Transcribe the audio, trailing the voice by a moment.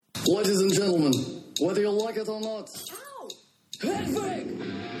Ladies and gentlemen, whether you like it or not. Ow! Hedwig!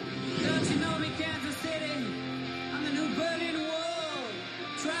 Don't you know me, Kansas City? I'm the new Berlin Wall.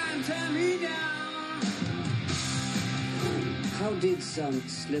 Try and tear me down. How did some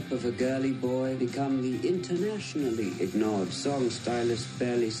slip of a girly boy become the internationally ignored song stylist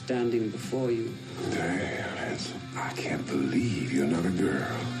barely standing before you? Damn, I can't believe you're not a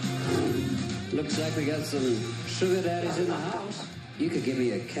girl. Looks like we got some sugar daddies in the house. You could give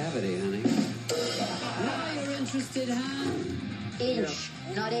me a cavity, honey. Now you're interested, huh? Inch,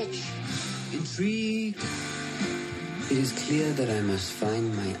 not itch. Intrigued? It is clear that I must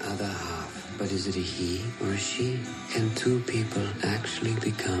find my other half. But is it a he or a she? Can two people actually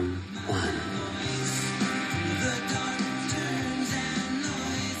become one?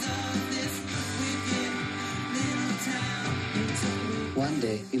 One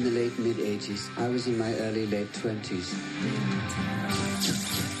day, in the late mid-'80s, I was in my early late 20s.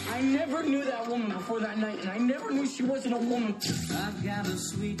 I never knew that woman before that night, and I never knew she wasn't a woman. I've got a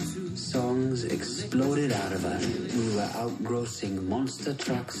sweet tooth. Songs exploded out of us. We were outgrossing monster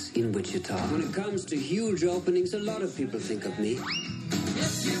trucks in Wichita. When it comes to huge openings, a lot of people think of me.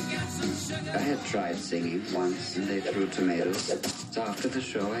 I had tried singing once, and they threw tomatoes. So after the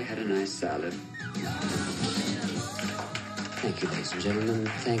show, I had a nice salad. Thank you, ladies and gentlemen.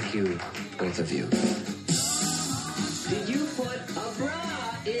 Thank you, both of you. Did you put a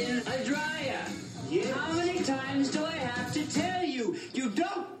bra in a dryer? Yeah. How many times do I have to tell you? You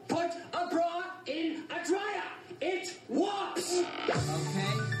don't put a bra in a dryer. It warps.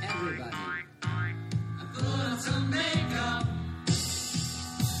 Okay, everybody. I put on some makeup.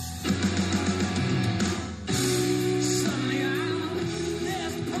 Suddenly I'm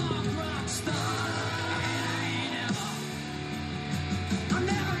this punk rock star. I'm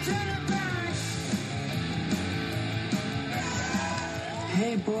never turning back.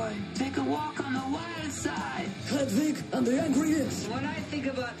 Hey, boy, take a walk on the wild side. Hedwig and the Angry Inch! When I think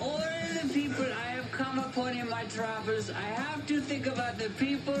about all the people I have come upon in my travels, I have to think about the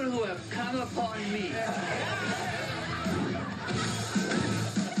people who have come upon me.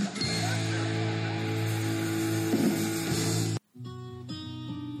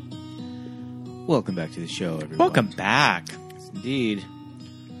 Welcome back to the show, everyone. Welcome back. Yes, indeed.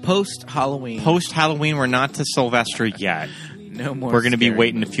 Post-Halloween. Post-Halloween, we're not to Sylvester yet. No more. We're going to be scary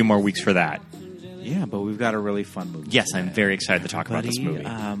waiting a movies. few more weeks for that. Yeah, but we've got a really fun movie. Yes, I'm today. very excited to talk about this movie.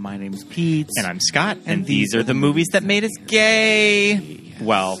 My name's Pete. And I'm Scott, and these are the movies that made us gay. Yes.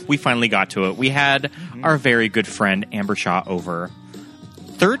 Well, we finally got to it. We had our very good friend Amber Shaw over.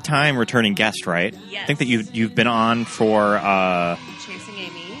 Third time returning guest, right? Yes. I think that you've been on for Chasing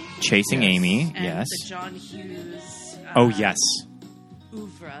Amy. Chasing Yes. Amy. And Yes. the John Hughes. Oh, yes.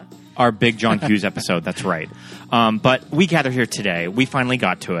 Oeuvre. Our big John Hughes episode, that's right. But we gathered here today. We finally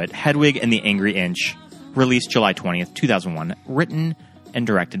got to it. Hedwig and the Angry Inch, released July 20th, 2001, written and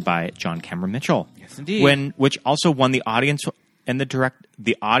directed by John Cameron Mitchell. Yes, indeed. Which also won the audience and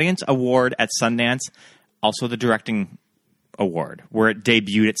the audience award at Sundance, also the directing award, where it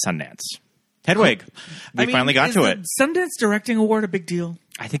debuted at Sundance. Hedwig, we finally got to it. Sundance Directing Award a big deal?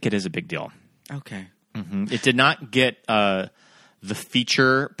 I think it is a big deal. Okay. It did not get the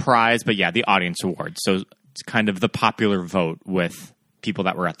feature prize, but yeah, the audience award. So it's kind of the popular vote with people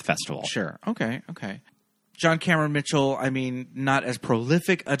that were at the festival. Sure. Okay. John Cameron Mitchell, I mean, not as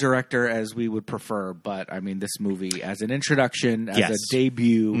prolific a director as we would prefer, but I mean, this movie as an introduction, as Yes. a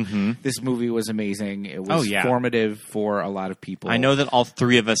debut, this movie was amazing. It was formative for a lot of people. I know that all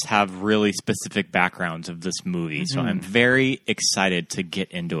three of us have really specific backgrounds of this movie, so I'm very excited to get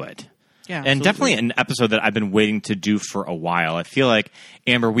into it. Yeah, and definitely an episode that I've been waiting to do for a while. I feel like,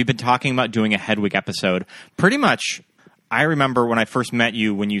 Amber, we've been talking about doing a Hedwig episode pretty much. I remember when I first met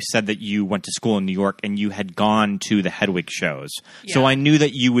you when you said that you went to school in New York and you had gone to the Hedwig shows. Yeah. So I knew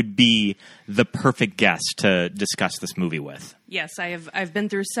that you would be the perfect guest to discuss this movie with. Yes, I've been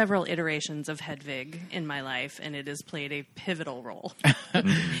through several iterations of Hedwig in my life, and it has played a pivotal role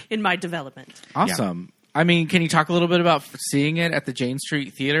in my development. Awesome. I mean, can you talk a little bit about seeing it at the Jane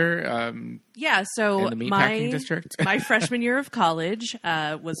Street Theater? Yeah, so in the Meatpacking District? my freshman year of college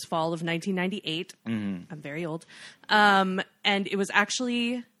was fall of 1998. I'm very old. And it was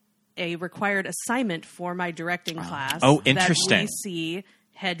actually a required assignment for my directing class. Oh, interesting. That we see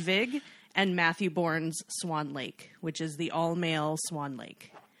Hedwig and Matthew Bourne's Swan Lake, which is the all-male Swan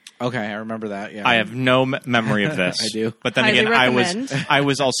Lake. Okay, I remember that. Yeah, I have no memory of this. I do. But then Highly again, recommend. I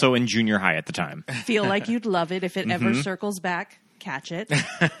was also in junior high at the time. Feel like you'd love it if it ever circles back. Catch it.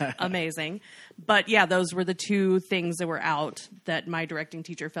 Amazing. But yeah, those were the two things that were out that my directing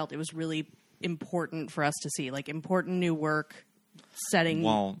teacher felt it was really important for us to see. Like important new work setting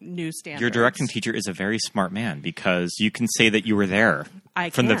Well, new standards. Your directing teacher is a very smart man because you can say that you were there I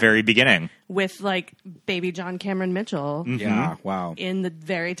from the can. very beginning. With like baby John Cameron Mitchell Yeah, wow. in the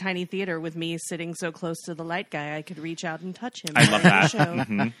very tiny theater with me sitting so close to the light guy I could reach out and touch him. I love during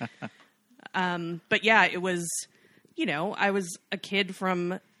the that. show. But yeah, it was, I was a kid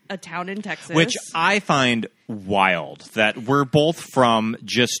from a town in Texas. Which I find wild that we're both from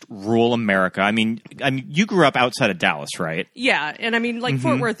just rural America. I mean, you grew up outside of Dallas, right? Yeah, and I mean, like,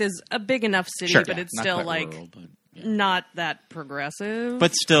 Fort Worth is a big enough city, Sure. but it's Not still, quite like, rural, but, yeah. not that progressive.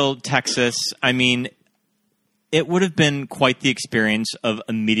 But still, Texas, I mean, it would have been quite the experience of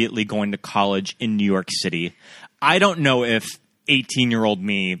immediately going to college in New York City. I don't know if 18-year-old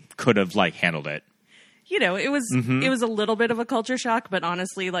me could have, like, handled it. It was a little bit of a culture shock, but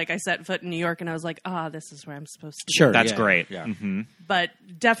honestly, like, I set foot in New York and I was like, this is where I'm supposed to be. Sure, That's yeah, great. Yeah. Mm-hmm. But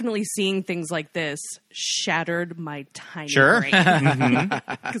definitely seeing things like this shattered my tiny Sure. brain.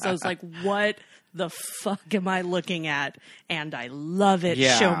 Because I was like, what the fuck am I looking at? And I love it.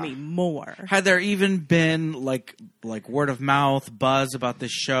 Yeah. Show me more. Had there even been like word of mouth buzz about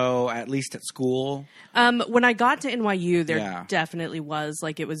this show, at least at school? When I got to NYU, there Yeah. definitely was.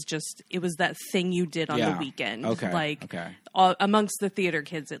 Like, it was that thing you did on Yeah. the weekend. Okay, Like, okay. Amongst the theater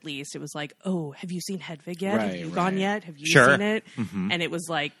kids, at least, it was like, oh, have you seen Hedwig yet? Right, have you right. gone yet? Have you Sure. seen it? And it was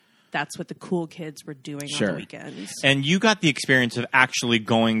like, that's what the cool kids were doing on Sure. the weekends. And you got the experience of actually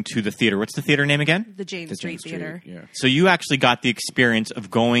going to the theater. What's the theater name again? The Jane Street Theater. Yeah. So you actually got the experience of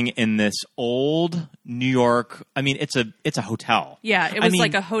going in this old New York. I mean, it's a hotel. Yeah, it was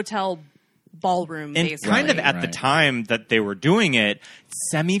like a hotel ballroom, and basically. kind of at the right. time that they were doing it,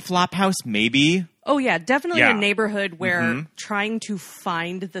 semi-flop house maybe. Oh, yeah, definitely Yeah. a neighborhood where trying to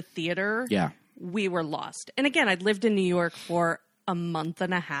find the theater, Yeah. we were lost. And again, I'd lived in New York for a month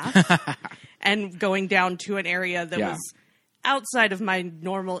and a half and going down to an area that Yeah. was outside of my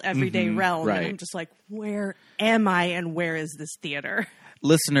normal everyday realm. right. And I'm just like, where am I and where is this theater?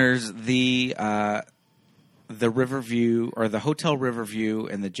 Listeners, the Riverview or the Hotel Riverview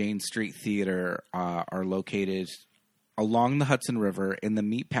and the Jane Street Theater are located along the Hudson River in the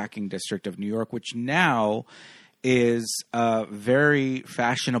meatpacking district of New York, which now is a very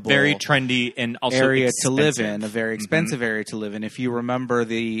fashionable, Very trendy and also area to live expensive. in, a very expensive area to live in. If you remember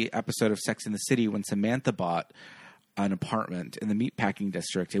the episode of Sex and the City when Samantha bought an apartment in the meatpacking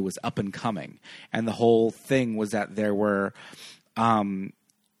district, it was up and coming. And the whole thing was that there were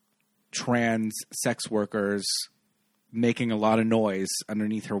trans sex workers making a lot of noise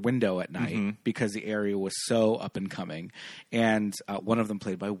underneath her window at night because the area was so up and coming. And one of them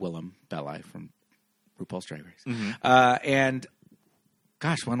played by Willem Belli from RuPaul's Drag Race. And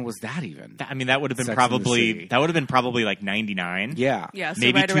gosh, when was that even? I mean, that would have been Sex and the City. probably like 99. Yeah. Yeah, so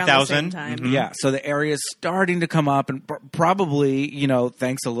Maybe right around the same 2000. time. Yeah, so the area is starting to come up, and probably,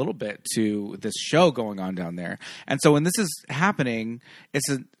 thanks a little bit to this show going on down there. And so when this is happening, it's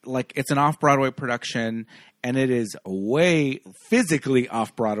an off-Broadway production, and it is way physically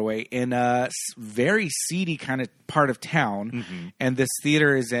off-Broadway in a very seedy kind of part of town. And this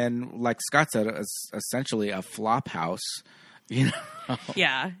theater is in, like Scott said, essentially a flop house.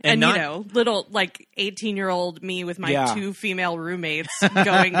 Yeah. And little, like, 18-year-old me with my Yeah. 2 female roommates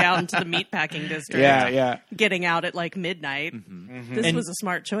going down to the meatpacking district. Yeah. Getting out at, like, midnight. This And- was a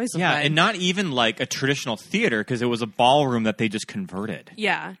smart choice of Yeah, mine. and not even like a traditional theater because it was a ballroom that they just converted.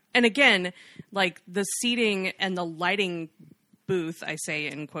 Yeah. And again, like, the seating and the lighting booth, I say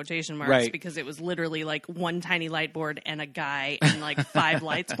in quotation marks, Right. because it was literally, like, one tiny light board and a guy and, like, 5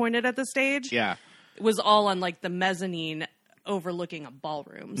 lights pointed at the stage. Yeah. It was all on, like, the mezzanine overlooking a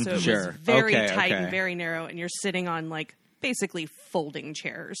ballroom. So it Sure. was very Okay, tight okay. and very narrow, and you're sitting on, like, basically folding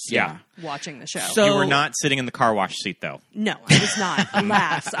chairs. Yeah. Watching the show. So- You were not sitting in the car wash seat though. No, I was not.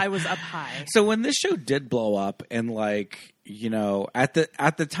 Alas, I was up high. So when this show did blow up, and at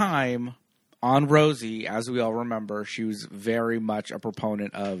the time on Rosie, as we all remember, she was very much a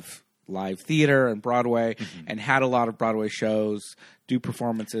proponent of live theater and Broadway, and had a lot of Broadway shows, do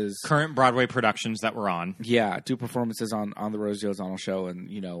performances. Current Broadway productions that were on. Yeah, do performances on the Rosie O'Donnell show, and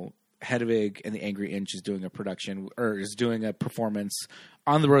Hedwig and the Angry Inch is doing a performance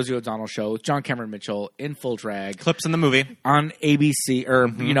on the Rosie O'Donnell show with John Cameron Mitchell in full drag Clips in the movie. on ABC or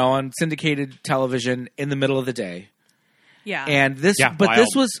on syndicated television in the middle of the day. Yeah. And this, Yeah, but wild.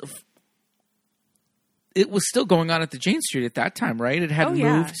 this was, it was still going on at the Jane Street at that time, right? It hadn't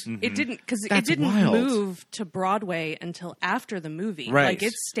moved. It didn't, because it That's didn't wild. move to Broadway until after the movie. Right. Like,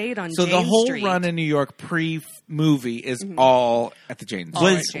 it stayed on So Jane the whole Street. run in New York pre-movie is all at the Jane Street. All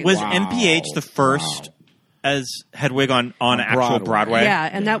Was at Jane was Wow. MPH the first as Hedwig on actual Broadway. Yeah,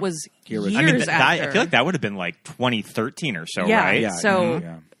 and that was years after. I feel like that would have been like 2013 or so, yeah, right? Yeah,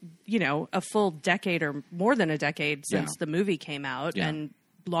 so, you know, a full decade or more than a decade since the movie came out, and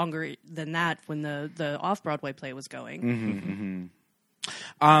longer than that when the off-Broadway play was going.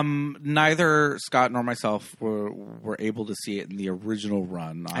 Neither Scott nor myself were able to see it in the original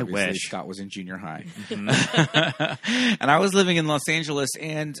run. Obviously, I wish. Scott was in junior high. And I was living in Los Angeles,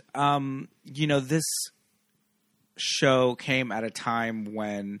 and, you know, this show came at a time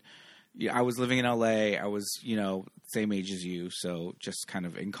when I was living in LA. I was, you know, same age as you, so just kind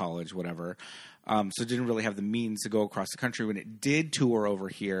of in college, whatever. So didn't really have the means to go across the country. When it did tour over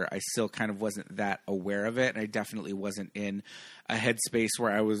here, I still kind of wasn't that aware of it. And I definitely wasn't in a headspace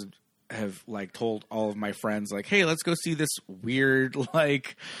where I have like told all of my friends like, hey, let's go see this weird,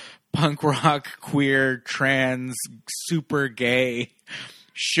 like punk rock, queer, trans, super gay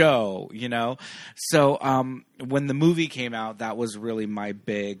show, you know? So, when the movie came out, that was really my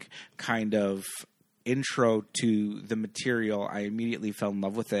big kind of intro to the material. I immediately fell in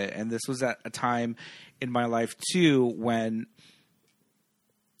love with it. And this was at a time in my life too when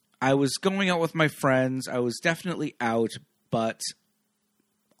I was going out with my friends. I was definitely out, but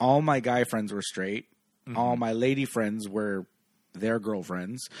all my guy friends were straight. All my lady friends were their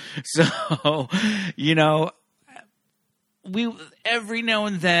girlfriends. So, you know, every now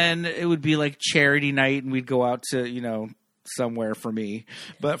and then it would be like charity night and we'd go out to, you know, somewhere for me.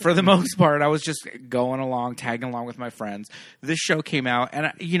 But for the most part, I was just going along, tagging along with my friends. This show came out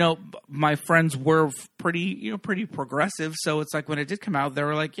and, you know, my friends were pretty progressive. So it's like when it did come out, they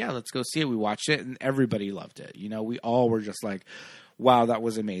were like, yeah, let's go see it. We watched it and everybody loved it. You know, we all were just like, wow, that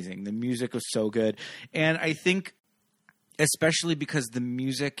was amazing. The music was so good. And I think especially because the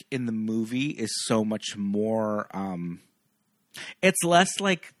music in the movie is so much more, it's less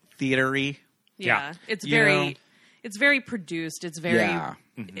like theater-y. Yeah. It's very... It's very produced. It's very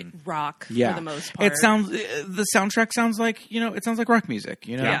rock for the most part. It sounds the soundtrack sounds like, you know, it sounds like rock music,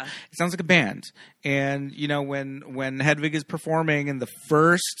 you know. Yeah. It sounds like a band. And, you know, when Hedwig is performing and the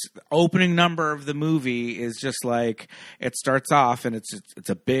first opening number of the movie is just like it starts off and it's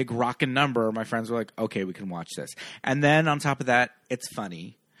a big rockin' number, my friends were like, "Okay, we can watch this." And then on top of that, it's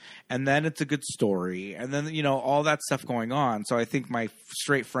funny. And then it's a good story. And then, you know, all that stuff going on. So I think my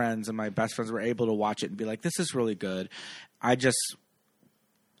straight friends and my best friends were able to watch it and be like, this is really good. I just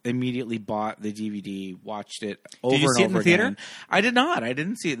immediately bought the DVD, watched it over and over again. Did you see it in the theater? I did not. I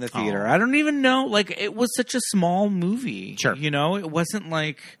didn't see it in the theater. I don't even know. Like, it was such a small movie. Sure. You know, it wasn't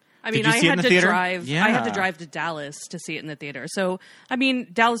like... I mean, I had to drive to Dallas to see it in the theater. So, I mean,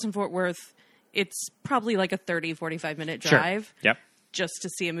 Dallas and Fort Worth, it's probably like a 30, 45-minute drive. Sure. Yep. Just to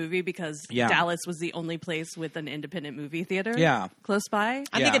see a movie because Dallas was the only place with an independent movie theater close by.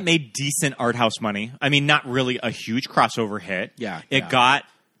 I think it made decent art house money. I mean, not really a huge crossover hit. It got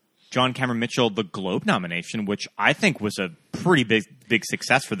John Cameron Mitchell the Globe nomination, which I think was a pretty big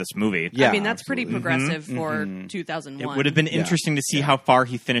success for this movie. Yeah, I mean, that's pretty progressive for 2001. It would have been interesting to see how far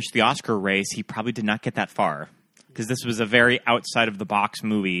he finished the Oscar race. He probably did not get that far, because this was a very outside-of-the-box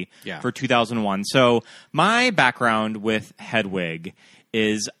movie for 2001. So my background with Hedwig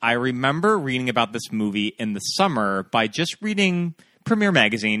is I remember reading about this movie in the summer by just reading Premiere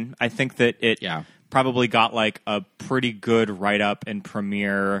Magazine. I think that it probably got like a pretty good write-up in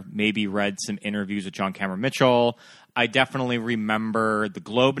Premiere, maybe read some interviews with John Cameron Mitchell. I definitely remember the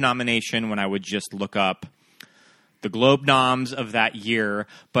Globe nomination when I would just look up the Globe noms of that year,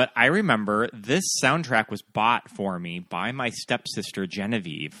 but I remember this soundtrack was bought for me by my stepsister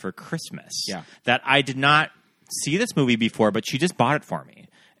Genevieve for Christmas. Yeah. That I did not see this movie before, but she just bought it for me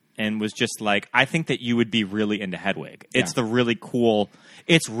and was just like, I think that you would be really into Hedwig. It's the really cool,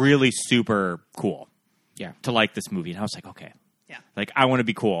 it's really super cool to like this movie. And I was like, okay. Yeah. Like, I want to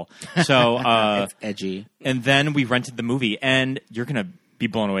be cool. So, it's edgy. And then we rented the movie, and you're going to be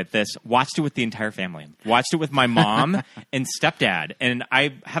blown away at this. Watched it with the entire family. Watched it with my mom and stepdad. And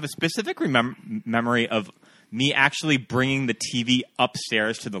I have a specific memory of me actually bringing the TV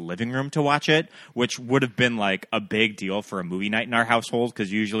upstairs to the living room to watch it, which would have been like a big deal for a movie night in our household,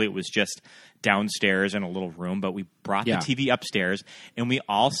 because usually it was just downstairs in a little room. But we brought the TV upstairs, and we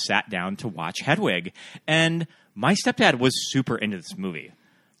all sat down to watch Hedwig. And my stepdad was super into this movie.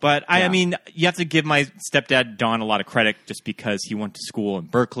 But, I mean, you have to give my stepdad, Don, a lot of credit just because he went to school in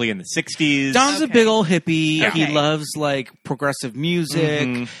Berkeley in the 60s. Don's a big old hippie. Okay. He loves, like, progressive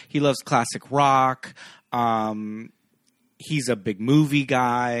music. He loves classic rock. he's a big movie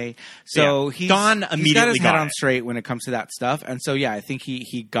guy. So Yeah. Don he's got immediately his head got on it. straight when it comes to that stuff. And so, yeah, I think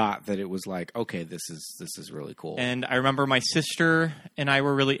he got that it was like, okay, this is really cool. And I remember my sister and I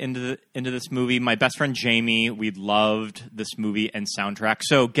were really into this movie. My best friend Jamie, we loved this movie and soundtrack.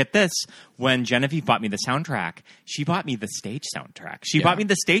 So get this, when Genevieve bought me the soundtrack, she bought me the stage soundtrack. She bought me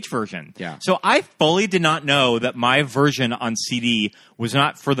the stage version. Yeah. So I fully did not know that my version on CD was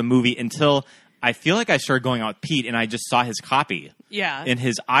not for the movie until I feel like I started going out with Pete and I just saw his copy. Yeah. In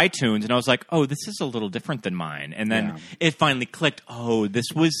his iTunes, and I was like, oh, this is a little different than mine. And then it finally clicked, oh, this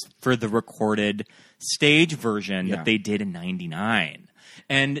was for the recorded stage version that they did in 99.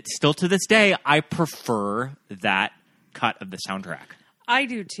 And still to this day, I prefer that cut of the soundtrack. I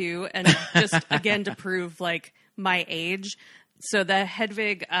do too, and just again to prove like my age. So the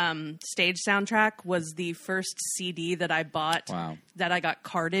Hedwig stage soundtrack was the first CD that I bought that I got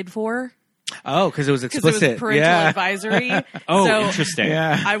carded for. Oh, because it was Because explicit. it was parental advisory. Oh, so interesting.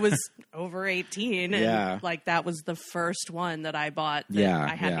 Yeah. I was over 18, and Yeah. like that was the first one that I bought that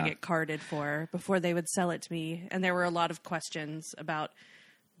I had to get carded for before they would sell it to me. And there were a lot of questions about,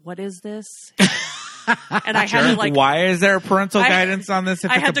 what is this? And I had to like, why is there parental guidance on this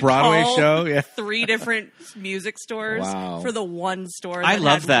if I it's had a Broadway to call show? Yeah. 3 different music stores for the one store. I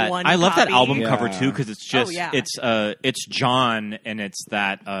love had that. one I love that copy. album cover too because it's just yeah. it's John and it's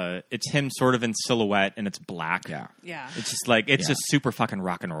that it's him sort of in silhouette and it's black. Yeah. Yeah. It's just like it's just super fucking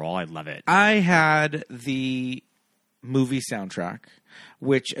rock and roll. I love it. I had the movie soundtrack,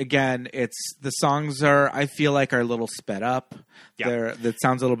 which again, the songs I feel like are a little sped up. Yeah. That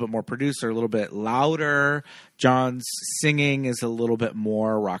sounds a little bit more produced, or a little bit louder. John's singing is a little bit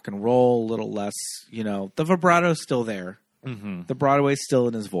more rock and roll, a little less, the vibrato's still there. Mm-hmm. The Broadway's still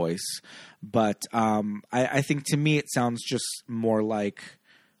in his voice. But I think to me it sounds just more like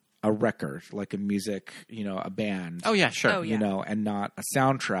a record, like a music, a band. Oh yeah, sure. Oh, yeah. And not a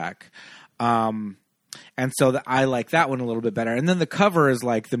soundtrack. And so I like that one a little bit better. And then the cover is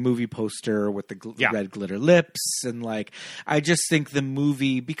like the movie poster with the red glitter lips. And like, I just think the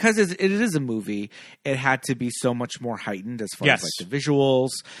movie, because it is a movie, it had to be so much more heightened as far as like the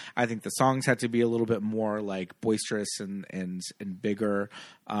visuals. I think the songs had to be a little bit more like boisterous and bigger.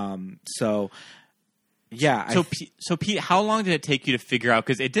 Yeah. So Pete, how long did it take you to figure out?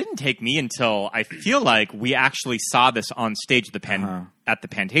 Because it didn't take me until I feel like we actually saw this on stage at the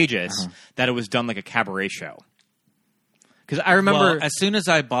Pantages that it was done like a cabaret show. Because I remember as soon as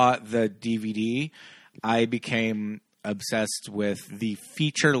I bought the DVD, I became obsessed with the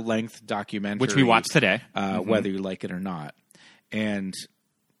feature length documentary, which we watched today, whether you like it or not, and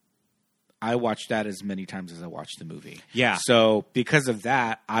I watched that as many times as I watched the movie. Yeah. So because of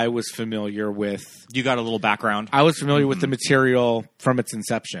that, I was familiar with... You got a little background. I was familiar with the material from its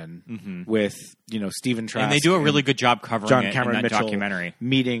inception with, Stephen Trask. And they do a really good job covering John it Cameron in that Mitchell documentary.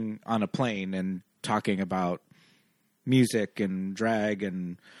 Meeting on a plane and talking about music and drag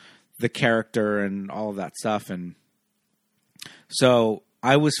and the character and all of that stuff. And so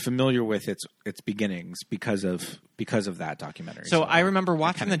I was familiar with its beginnings because of that documentary. So I remember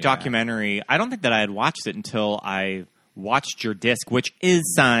watching the documentary. I don't think that I had watched it until I watched your disc, which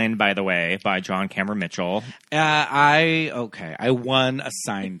is signed, by the way, by John Cameron Mitchell. I won a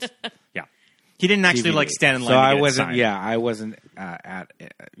signed. Yeah, he didn't actually DVD. like stand in line. So to I get wasn't. it signed. Yeah, I wasn't at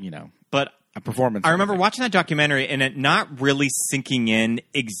but a performance. I remember watching that documentary and it not really sinking in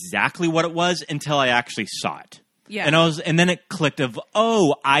exactly what it was until I actually saw it. Yeah, and then it clicked of,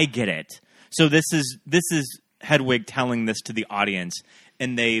 oh, I get it. So this is Hedwig telling this to the audience,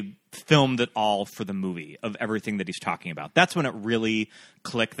 and they filmed it all for the movie of everything that he's talking about. That's when it really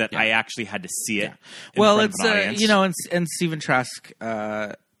clicked that I actually had to see it. Well, in front of an audience. and Stephen Trask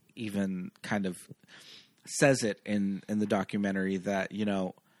even kind of says it in the documentary that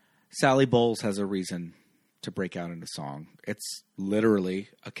Sally Bowles has a reason to break out into song. It's literally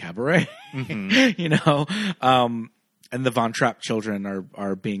a cabaret, and the Von Trapp children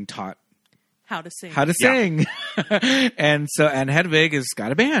are being taught how to sing. And Hedwig has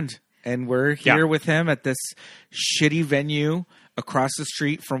got a band, and we're here with him at this shitty venue across the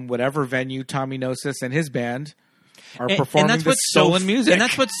street from whatever venue Tommy Gnosis and his band are performing this stolen music. And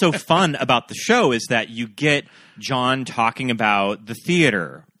that's what's so fun about the show is that you get John talking about the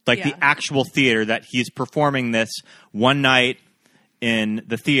theater, like the actual theater that he's performing this one night in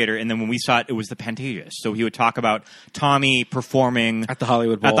the theater, and then when we saw it, it was the Pantages. So he would talk about Tommy performing at the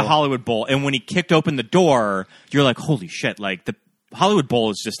Hollywood Bowl. And when he kicked open the door, you're like, holy shit, like the Hollywood Bowl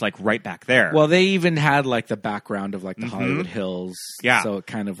is just like right back there. Well, they even had like the background of like the Hollywood Hills. Yeah. So it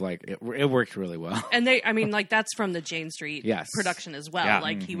kind of like, it worked really well. And that's from the Jane Street production as well. Yeah.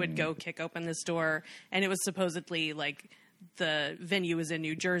 Like he would go kick open this door, and it was supposedly like the venue is in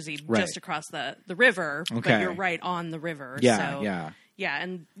New Jersey, Right. just across the river, Okay. but you're right on the river. Yeah, so, yeah. Yeah,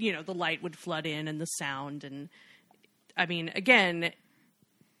 and, the light would flood in and the sound. And, I mean, again,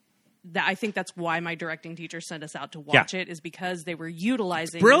 I think that's why my directing teacher sent us out to watch it, is because they were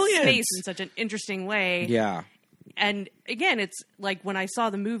utilizing brilliant. space in such an interesting way. Yeah. And again, it's like when I saw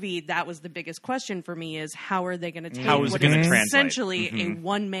the movie, that was the biggest question for me: is how are they going to take How is it what gonna is translate? essentially a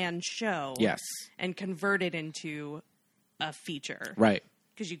one-man show, Yes. and convert it into a feature, Right.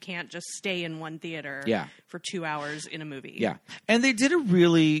 Because you can't just stay in one theater, Yeah. for 2 hours in a movie. Yeah. And they did a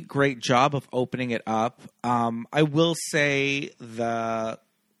really great job of opening it up. I will say the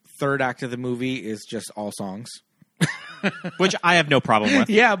third act of the movie is just all songs. Which I have no problem with.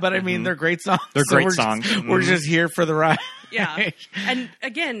 Yeah, but I mean, they're great songs. They're great we're songs. Just, we're just here for the ride. Yeah. And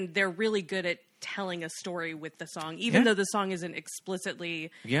again, they're really good at telling a story with the song, even though the song isn't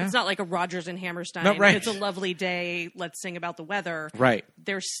explicitly, it's not like a Rodgers and Hammerstein. No, right. It's a lovely day, let's sing about the weather. Right.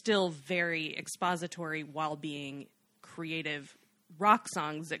 They're still very expository while being creative rock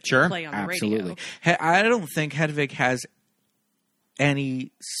songs that can play on the Absolutely. radio. I don't think Hedwig has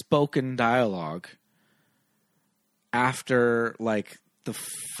any spoken dialogue after, like, the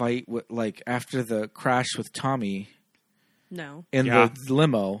fight with, like, after the crash with Tommy No. in the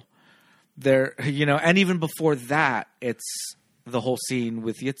limo. There, and even before that, it's the whole scene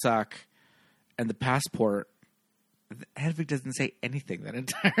with Yitzhak and the passport. Hedwig doesn't say anything that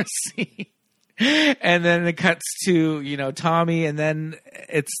entire scene. And then it cuts to, Tommy, and then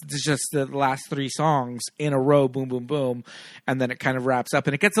it's just the last three songs in a row, boom, boom, boom. And then it kind of wraps up,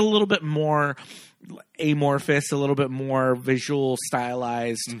 and it gets a little bit more amorphous, a little bit more visual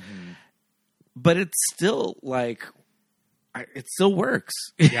stylized. Mm-hmm. But it's still like, it still works.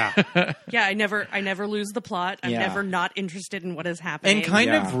 Yeah. Yeah, I never lose the plot. I'm never not interested in what is happening. And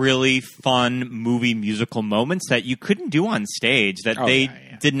kind of really fun movie musical moments that you couldn't do on stage, that they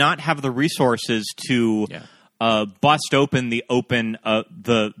did not have the resources to bust open the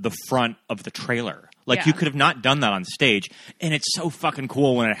front of the trailer. Like, you could have not done that on stage. And it's so fucking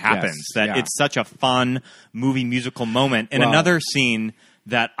cool when it happens. It's such a fun movie musical moment. And another scene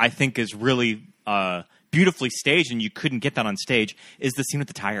that I think is really beautifully staged, and you couldn't get that on stage, is the scene with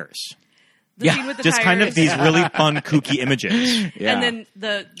the tires. The scene with the just tires. Kind of these really fun, kooky images. Yeah. And then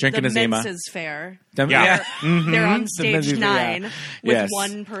the Menses Fair. They're on stage 9 with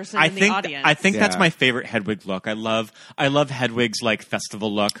one person in the audience. I think that's my favorite Hedwig look. I love Hedwig's, like,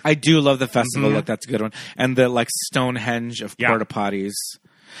 festival look. I do love the festival look. That's a good one. And the, like, Stonehenge of porta potties.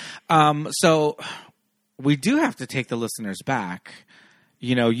 So we do have to take the listeners back.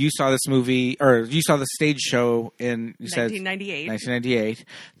 You saw this movie, or you saw the stage show in 1998. 1998.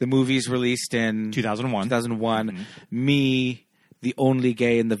 The movie's released in 2001. Mm-hmm. Me, the only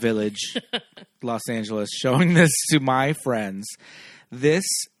gay in the village, Los Angeles, showing this to my friends. This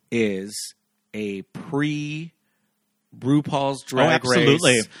is a RuPaul's Drag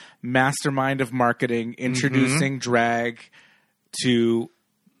Race mastermind of marketing, introducing drag to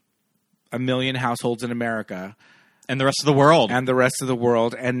 1 million households in America. And the rest of the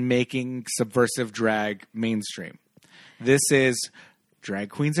world. And making subversive drag mainstream. This is Drag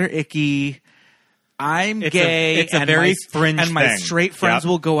Queens Are Icky. I'm gay. It's a very fringe and my thing. straight friends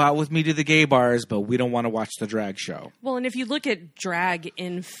will go out with me to the gay bars, but we don't want to watch the drag show. Well, and if you look at drag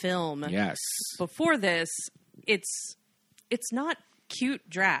in film, before this, it's not cute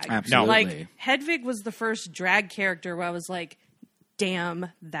drag. Absolutely. Like, Hedwig was the first drag character where I was like, damn,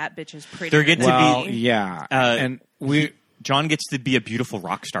 that bitch is pretty. There get to be, and John gets to be a beautiful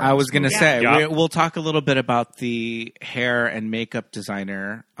rock star. I was going to say, we'll talk a little bit about the hair and makeup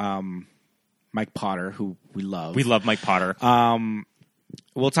designer, Mike Potter, who we love. We love Mike Potter.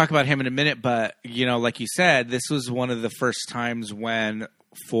 We'll talk about him in a minute, but, like you said, this was one of the first times when,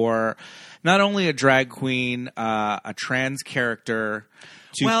 for not only a drag queen, a trans character,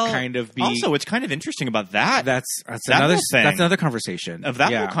 to kind of be. Also, it's kind of interesting about that. That's that another whole thing. That's another conversation of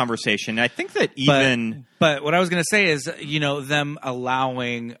that whole conversation. I think that even. But what I was going to say is, them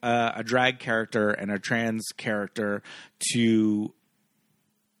allowing a drag character and a trans character to,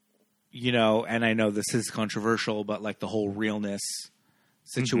 and I know this is controversial, but like the whole realness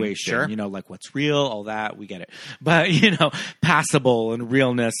situation, like what's real, all that, we get it. But, passable and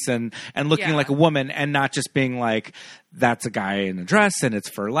realness and looking like a woman and not just being like, that's a guy in a dress and it's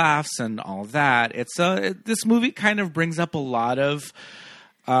for laughs and all of that. It's this movie kind of brings up a lot of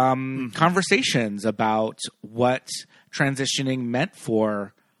conversations about what transitioning meant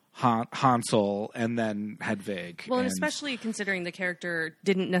for Hansel and then Hedwig. Well, and especially considering the character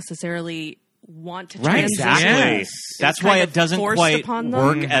didn't necessarily want to Right, transition. Exactly. Yes. That's why it doesn't forced quite upon them.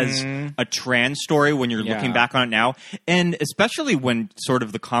 work as a trans story when you're looking back on it now. And especially when sort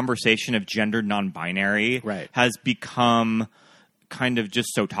of the conversation of gender non-binary has become kind of just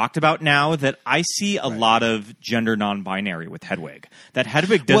so talked about now that I see a lot of gender non-binary with Hedwig. That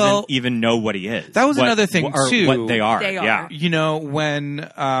Hedwig doesn't even know what he is. That was another thing, too. What they are. They are. Yeah. You know, when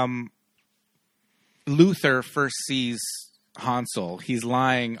Luther first sees Hansel, he's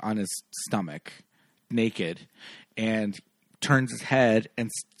lying on his stomach, naked, and turns his head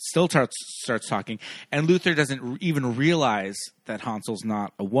and still starts talking. And Luther doesn't even realize that Hansel's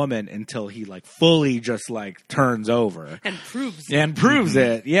not a woman until he like fully just like turns over and proves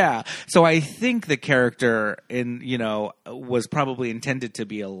it. Yeah. So I think the character was probably intended to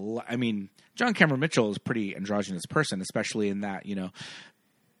be I mean, John Cameron Mitchell is a pretty androgynous person, especially in that,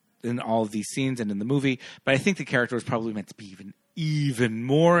 in all of these scenes and in the movie. But I think the character was probably meant to be even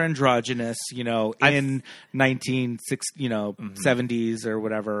more androgynous, in 70s or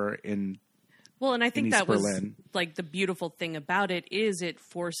whatever and I think East that Berlin. was like the beautiful thing about it is it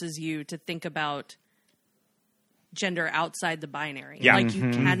forces you to think about gender outside the binary. Yeah. Like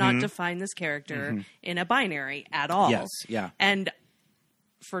you cannot define this character in a binary at all. Yes, yeah. And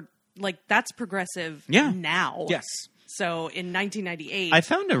for that's progressive now. Yes. So in 1998, I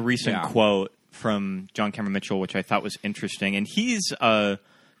found a recent quote from John Cameron Mitchell, which I thought was interesting. And he's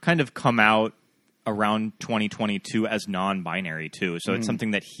kind of come out around 2022 as non-binary, too. So it's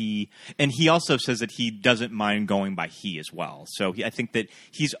something that he also says that he doesn't mind going by he as well. So I think that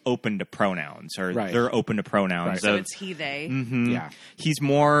he's open to pronouns, or they're open to pronouns. Right. so it's he, they. Yeah. She's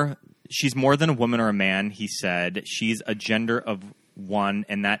more than a woman or a man, he said. She's a gender of one,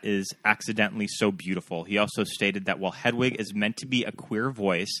 and that is accidentally so beautiful. He also stated that while Hedwig is meant to be a queer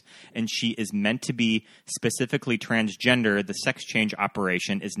voice and she is meant to be specifically transgender, the sex change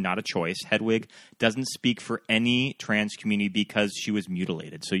operation is not a choice. Hedwig doesn't speak for any trans community because she was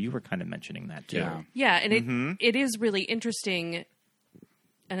mutilated. So you were kind of mentioning that too. Yeah, and it is really interesting,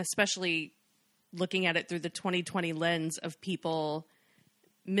 and especially looking at it through the 2020 lens of people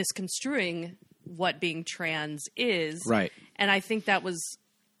misconstruing what being trans is. Right. And I think that was,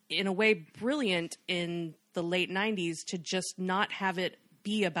 in a way, brilliant in the late 90s to just not have it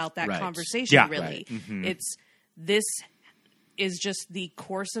be about that conversation, really. Right. This is just the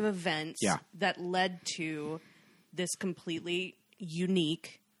course of events that led to this completely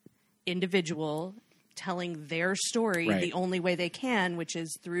unique individual telling their story the only way they can, which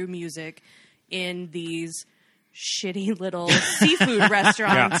is through music in these shitty little seafood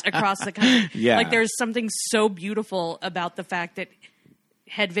restaurants across the country. Yeah. Like there's something so beautiful about the fact that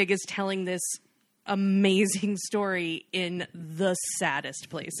Hedwig is telling this amazing story in the saddest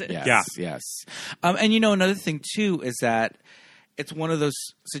places. Yes. And another thing too is that it's one of those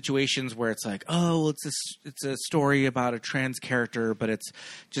situations where it's like, oh, it's a story about a trans character, but it's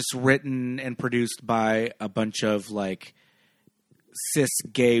just written and produced by a bunch of like cis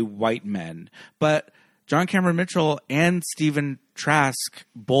gay white men. But John Cameron Mitchell and Stephen Trask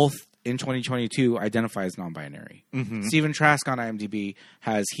both in 2022 identify as non-binary. Stephen Trask on IMDb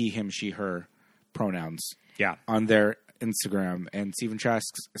has he, him, she, her pronouns on their Instagram, and Stephen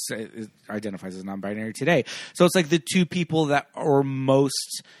Trask identifies as non-binary today. So it's like the two people that are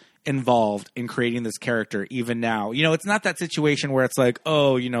most involved in creating this character even now. It's not that situation where it's like,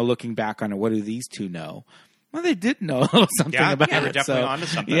 oh, looking back on it, what do these two know? Well, they did know something about it. They were definitely onto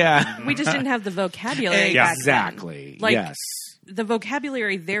something. Yeah. We just didn't have the vocabulary back exactly. then. Yes. The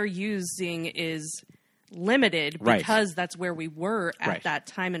vocabulary they're using is limited because that's where we were at that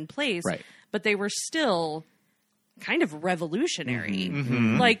time and place. Right. But they were still kind of revolutionary.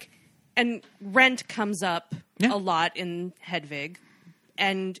 And Rent comes up a lot in Hedwig,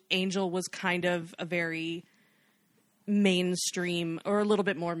 and Angel was kind of a very mainstream, or a little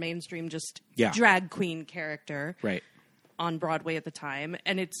bit more mainstream, just drag queen character on Broadway at the time.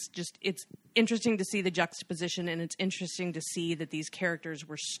 And it's interesting to see the juxtaposition, and it's interesting to see that these characters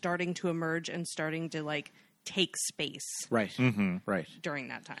were starting to emerge and starting to like take space during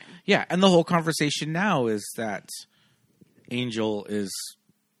that time. Yeah, and the whole conversation now is that Angel is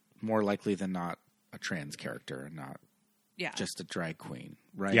more likely than not a trans character and not just a drag queen,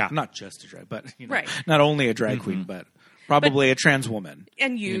 right? Yeah. Not just a drag, but not only a drag queen, but probably a trans woman.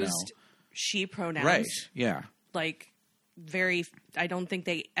 And used she pronouns. Right, yeah. Like, I don't think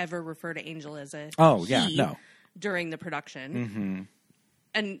they ever refer to Angel as a he during the production.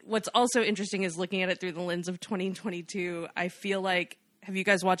 And what's also interesting is looking at it through the lens of 2022, I feel like, have you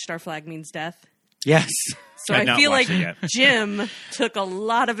guys watched Our Flag Means Death? Yes. So I've I not feel like watched it yet. Jim took a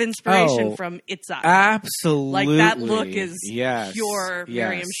lot of inspiration Oh, from Itzhak. Absolutely. Like that look is yes. pure yes.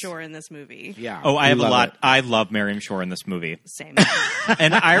 Miriam Shore in this movie. Yeah. Oh, I have a love lot. it. I love Miriam Shore in this movie. Same.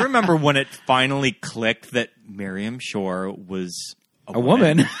 And I remember when it finally clicked that Miriam Shore was a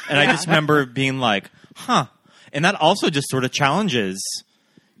woman. And I just remember being like, huh. And that also just sort of challenges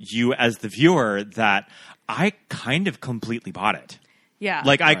you as the viewer that I kind of completely bought it. Yeah.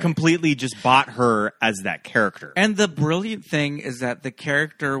 Like, I completely just bought her as that character. And the brilliant thing is that the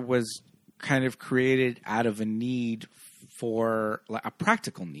character was kind of created out of a need for like, a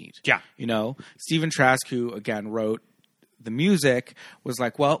practical need. Yeah. You know, Stephen Trask, who again wrote the music, was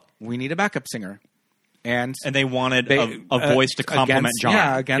like, well, we need a backup singer. And they wanted a voice to complement against, John.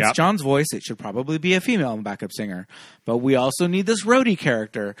 Yeah, against Yep. John's voice, it should probably be a female backup singer. But we also need this roadie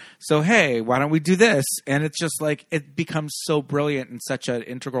character. So, hey, why don't we do this? And it's just like, it becomes so brilliant and such an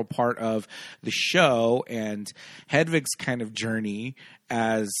integral part of the show. And Hedwig's kind of journey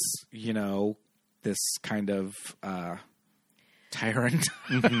as, you know, this kind of tyrant.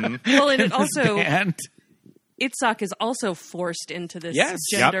 Well, and it also... band. Itzhak is also forced into this Yes.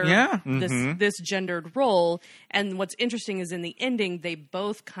 gender, Yep. Yeah. this gendered role. And what's interesting is in the ending, they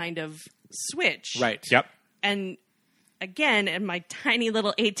both kind of switch. Right. Yep. And again, and my tiny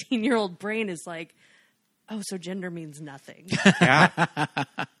little 18-year-old brain is like, oh, so gender means nothing. Yeah.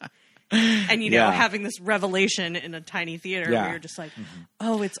 And, you know, Yeah. having this revelation in a tiny theater Yeah. where you're just like,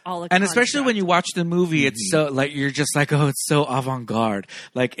 oh, it's all a And especially when construct. you watch the movie, it's so like you're just like, oh, it's so avant-garde.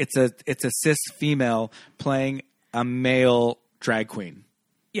 Like it's a cis female playing a male drag queen,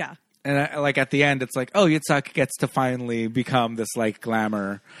 Yeah. and like at the end, it's like, oh, Yitzhak gets to finally become this like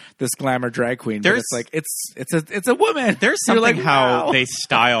glamour drag queen. But There's- it's like it's a woman. There's You're something like, how wow. they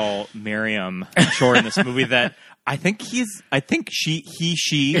style Miriam Shore in this movie that I think she,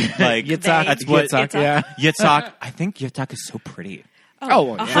 like Yitzhak, that's what Yitzhak, yeah. Yitzhak. I think Yitzhak is so pretty.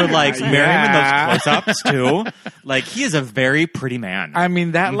 Oh, For like 100%. Miriam in those close-ups too. Like he is a very pretty man. I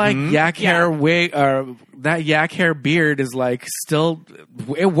mean, that like yak hair wig or that yak hair beard is like still,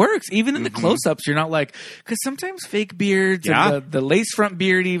 it works. Even in the close-ups, you're not like, because sometimes fake beards Yeah. and the lace front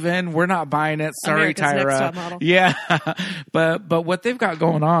beard even, we're not buying it. Sorry, America's Next Tyra. Top Model. Yeah. but what they've got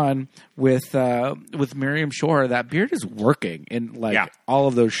going on with Miriam Shore, that beard is working in like Yeah. all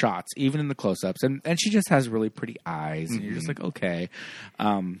of those shots, even in the close-ups. And she just has really pretty eyes. And you're just like, okay.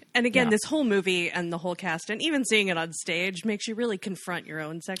 And again, Yeah. this whole movie and the whole cast, and even seeing it on stage, makes you really confront your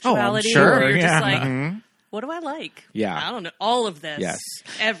own sexuality. sure, Where you're yeah. just like, what do I like? Yeah. I don't know. All of this. Yes.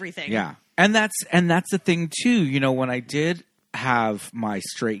 Everything. Yeah. And that's the thing too, you know, when I did have my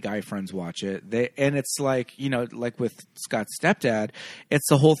straight guy friends watch it, and it's like, you know, like with Scott's stepdad, it's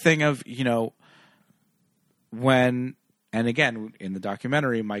the whole thing of, you know, when, and again, in the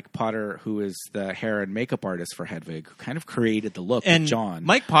documentary, Mike Potter, who is the hair and makeup artist for Hedwig, kind of created the look and with John.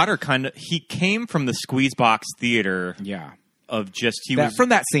 Mike Potter he came from the Squeezebox Theater yeah. of just From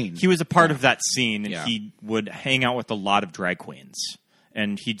that scene. He was a part of that scene, and Yeah. he would hang out with a lot of drag queens.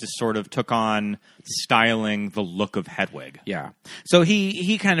 And he just sort of took on styling the look of Hedwig. Yeah. So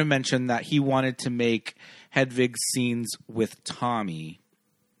he kind of mentioned that he wanted to make Hedwig's scenes with Tommy.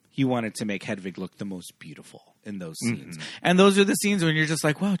 He wanted to make Hedwig look the most beautiful in those scenes. And those are the scenes when you're just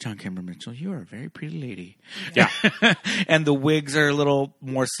like, wow, John Cameron Mitchell, you are a very pretty lady. Yeah. And the wigs are a little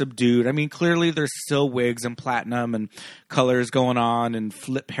more subdued. I mean, clearly there's still wigs and platinum and colors going on and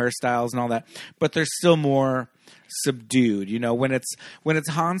flip hairstyles and all that, but they're still more subdued. You know, when it's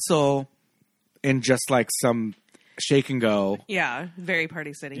Hansel in just like some shake and go. Yeah. Very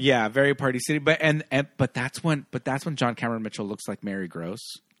Party City. Yeah, very Party City. But that's when John Cameron Mitchell looks like Mary Gross.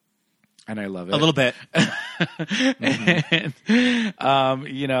 And I love it. A little bit. And,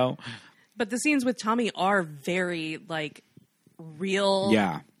 you know. But the scenes with Tommy are very, like, real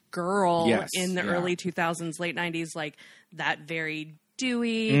Yeah. girl Yes, in the yeah. early 2000s, late 90s, like that very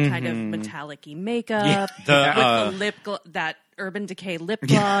dewy, kind of metallic-y makeup. Yeah. With the lip that Urban Decay lip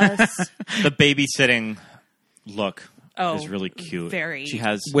gloss. The babysitting look Oh, is really cute. very. She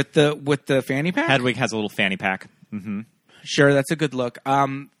has With the fanny pack? Hedwig has a little fanny pack. Sure, that's a good look.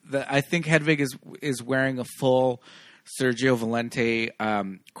 I think Hedwig is wearing a full Sergio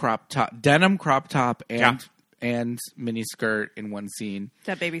Valente crop top, denim crop top, and mini skirt in one scene.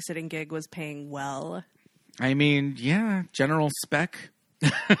 That babysitting gig was paying well. I mean, yeah, general spec.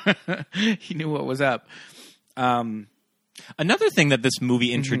 He knew what was up. Another thing that this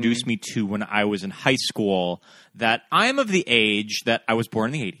movie introduced me to when I was in high school, that I'm of the age that I was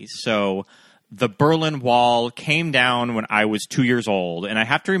born in the 80s. So the Berlin Wall came down when I was 2 years old. And I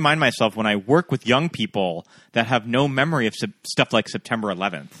have to remind myself when I work with young people that have no memory of stuff like September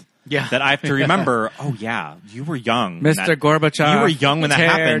 11th, Yeah. that I have to remember, oh, yeah, you were young. Mr. Gorbachev. You were young when that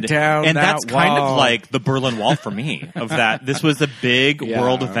happened. Down and that that's kind of wall. like the Berlin Wall for me, of that. This was a big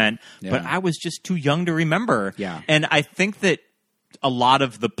world event, but I was just too young to remember. Yeah. And I think that a lot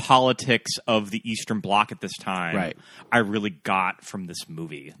of the politics of the Eastern Bloc at this time, I really got from this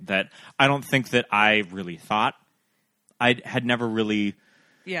movie that I don't think that I really thought. I had never really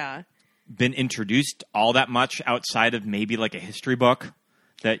been introduced all that much outside of maybe like a history book,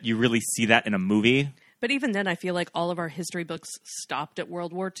 that you really see that in a movie. But even then, I feel like all of our history books stopped at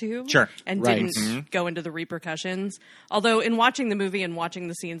World War II. Sure. And didn't go into the repercussions. Although in watching the movie and watching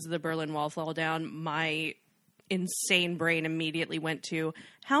the scenes of the Berlin Wall fall down, my insane brain immediately went to,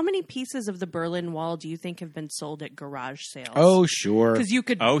 how many pieces of the Berlin Wall do you think have been sold at garage sales? Oh, sure. Because you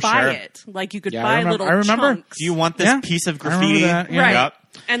could buy it. Like, you could buy little I remember. chunks. Do you want this piece of graffiti? That, Right. Yep.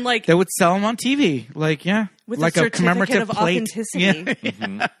 And like, they would sell them on TV. Like, with like a certificate commemorative of plate.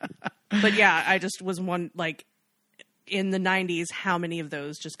 authenticity. But yeah, I just was one, like, in the 90s, how many of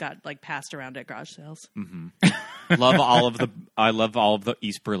those just got like passed around at garage sales? I love all of the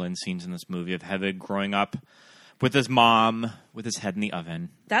East Berlin scenes in this movie of Hedwig growing up with his mom, with his head in the oven.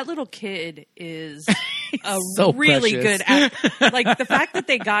 That little kid is a so really precious. good actor. Like, the fact that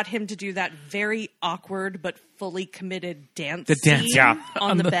they got him to do that very awkward but fully committed dance scene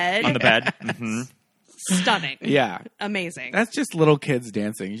on the bed. On the bed. Mm-hmm. Stunning. Yeah. Amazing. That's just little kids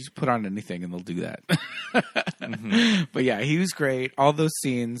dancing. You just put on anything and they'll do that. But yeah, he was great. All those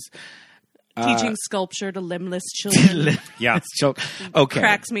scenes. Teaching sculpture to limbless children. Okay.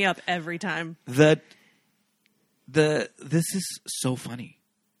 Cracks me up every time. This is so funny.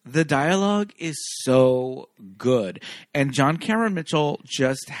 The dialogue is so good. And John Cameron Mitchell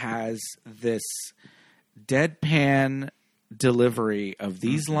just has this deadpan delivery of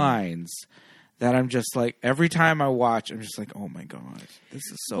these lines that I'm just like, every time I watch, I'm just like, oh my God, this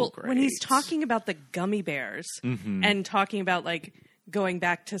is so great. When he's talking about the gummy bears and talking about like going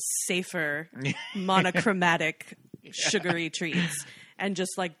back to safer, monochromatic, sugary treats and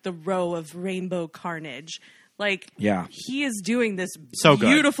just like the row of rainbow carnage. Like, he is doing this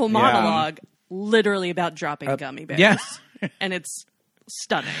beautiful monologue literally about dropping gummy bears. Yes. And it's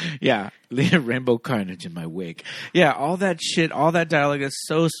stunning. Yeah. Rainbow carnage in my wake. Yeah, all that shit, all that dialogue is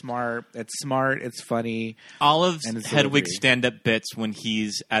so smart. It's funny. All of Hedwig's stand-up bits when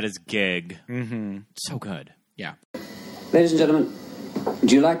he's at his gig. Mm-hmm. So good. Yeah. Ladies and gentlemen,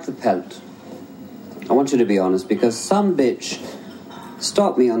 do you like the pelt? I want you to be honest, because some bitch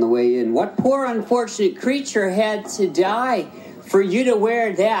stopped me on the way in. What poor unfortunate creature had to die for you to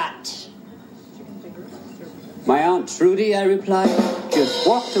wear that? My Aunt Trudy, I replied, just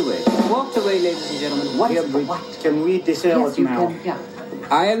walked away. Walked away, ladies and gentlemen. What? Can we disable it now?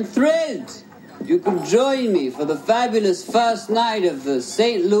 I am thrilled. You can join me for the fabulous first night of the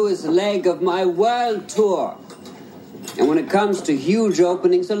St. Louis leg of my world tour. And when it comes to huge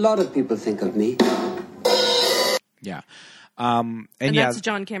openings, a lot of people think of me. Yeah. And that's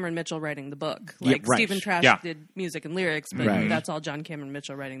John Cameron Mitchell writing the book. Like, Stephen Trash did music and lyrics, but that's all John Cameron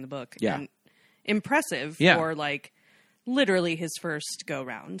Mitchell writing the book. Yeah. And impressive for, like, literally his first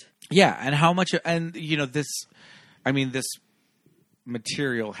go-round. Yeah, and how much... And, you know, this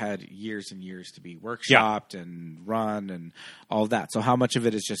material had years and years to be workshopped and run and all that. So how much of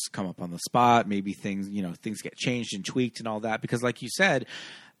it has just come up on the spot? Maybe things get changed and tweaked and all that. Because like you said...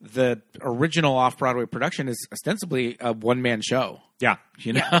 The original off-Broadway production is ostensibly a one-man show. Yeah.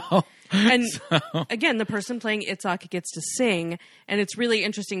 You know? And again, the person playing Itzhak gets to sing. And it's really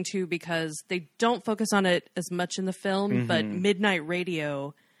interesting, too, because they don't focus on it as much in the film. But Midnight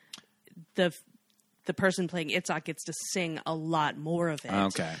Radio, the person playing Itzhak gets to sing a lot more of it.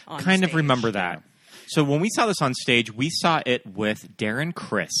 Okay. Kind of remember that. So when we saw this on stage, we saw it with Darren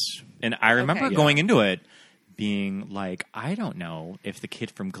Criss. And I remember going into it, being like, I don't know if the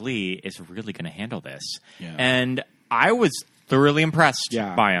kid from Glee is really going to handle this. Yeah. And I was thoroughly impressed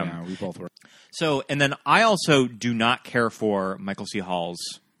by him. Yeah, we both were. So, and then I also do not care for Michael C. Hall's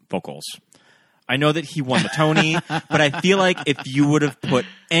vocals. I know that he won the Tony, but I feel like if you would have put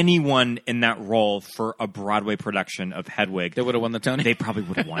anyone in that role for a Broadway production of Hedwig, they would have won the Tony? They probably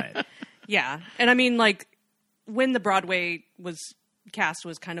would have won it. Yeah. And I mean, like, when the Broadway cast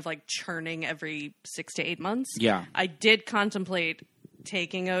was kind of like churning every 6 to 8 months. Yeah. I did contemplate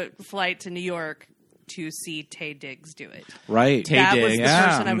taking a flight to New York to see Taye Diggs do it. Right. That was the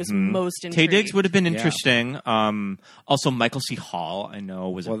person I was most intrigued. Taye Diggs would have been interesting. Yeah. Also, Michael C. Hall, I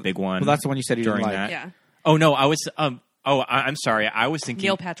know, was a big one. Well, that's the one you said you didn't like. That. Yeah. Oh, no, I was... I'm sorry. I was thinking...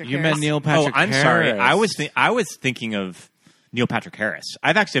 Neil Patrick Harris. You meant Neil Patrick Harris. I'm sorry. I was thinking of Neil Patrick Harris.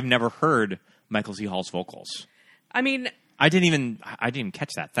 I've never heard Michael C. Hall's vocals. I mean... I didn't even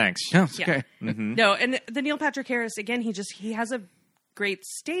catch that. Thanks. No, it's okay. No, and the Neil Patrick Harris, again, he has a great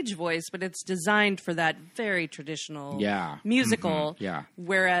stage voice, but it's designed for that very traditional musical. Yeah.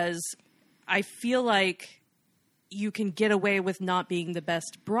 Whereas I feel like you can get away with not being the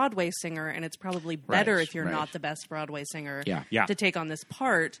best Broadway singer, and it's probably better if you're not the best Broadway singer to take on this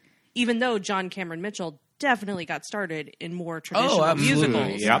part, even though John Cameron Mitchell definitely got started in more traditional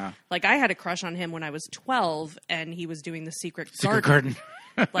musicals. Yep. Like, I had a crush on him when I was 12, and he was doing The Secret Garden.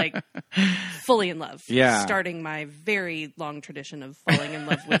 Like, fully in love. Yeah. Starting my very long tradition of falling in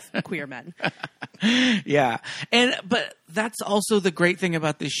love with queer men. Yeah. But that's also the great thing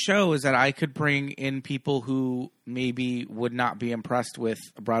about this show is that I could bring in people who maybe would not be impressed with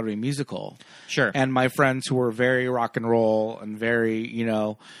a Broadway musical. Sure. And my friends who were very rock and roll and very,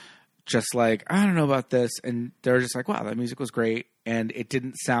 just like, I don't know about this. And they're just like, wow, that music was great. And it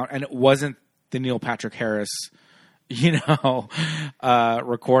didn't sound, and it wasn't the Neil Patrick Harris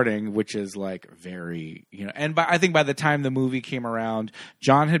recording, which is like very, and I think by the time the movie came around,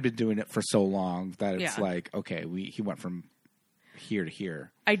 John had been doing it for so long that it's like, okay, he went from here to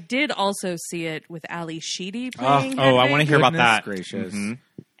here. I did also see it with Ali Sheedy playing. I want to hear about that. Gracious. Mm-hmm.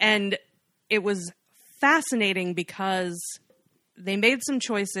 And it was fascinating because they made some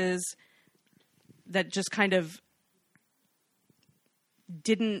choices that just kind of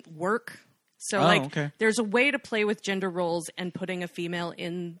didn't work. So, there's a way to play with gender roles and putting a female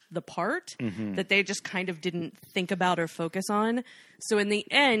in the part that they just kind of didn't think about or focus on. So, in the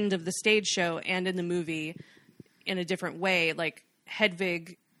end of the stage show and in the movie, in a different way, like,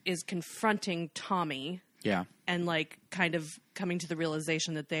 Hedwig is confronting Tommy. Yeah. And, like, kind of coming to the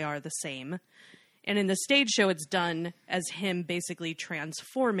realization that they are the same. And in the stage show, it's done as him basically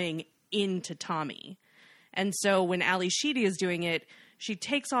transforming into Tommy. And so when Ali Sheedy is doing it, she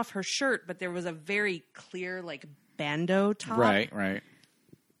takes off her shirt, but there was a very clear, like, bandeau top. Right.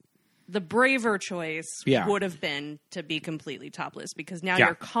 The braver choice would have been to be completely topless, because now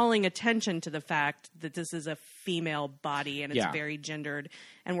you're calling attention to the fact that this is a female body and it's very gendered,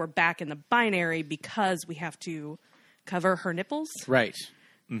 and we're back in the binary because we have to cover her nipples. Right.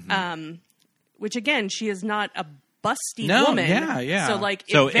 Which, again, she is not a busty No, woman. yeah. So, like,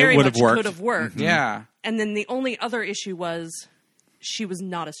 So it very it would much have worked. could have worked. Yeah. And then the only other issue was she was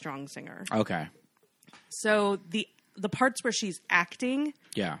not a strong singer. Okay. So the parts where she's acting,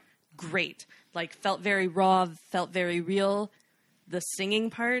 great. Like, felt very raw, felt very real. The singing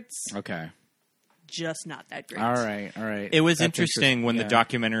parts, just not that great. All right. It was interesting when the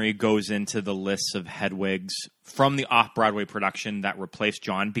documentary goes into the lists of Hedwigs from the off-Broadway production that replaced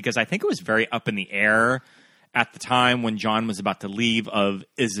John, because I think it was very up in the air at the time when John was about to leave of,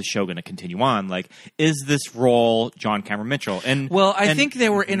 is the show going to continue on? Like, is this role John Cameron Mitchell? And I think they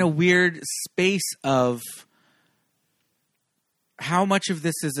were in a weird space of how much of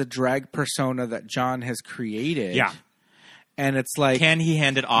this is a drag persona that John has created. Yeah. And it's like, can he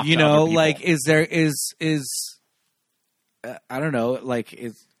hand it off to other people? like, is there, I don't know, like,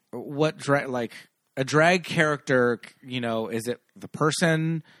 is what drag, like a drag character, is it the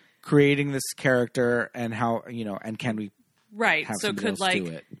person creating this character, and how, and can we have so somebody could, else like, do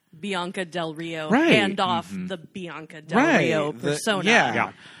it? Bianca Del Rio Right. hand off the Bianca Del Rio persona.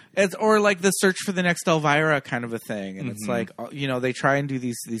 Yeah. It's, or like the search for the next Elvira kind of a thing. And it's like, they try and do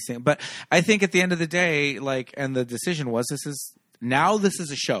these things. But I think at the end of the day, like, and the decision was, this is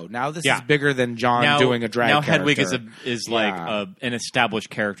a show. Now this is bigger than John doing a drag character. Now Hedwig is like an established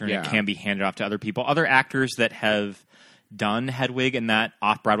character, and it can be handed off to other people. Other actors that have done Hedwig in that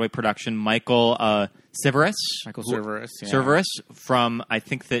off-Broadway production, Michael Cerveris. Cerveris from, I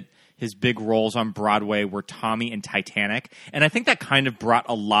think that his big roles on Broadway were Tommy and Titanic. And I think that kind of brought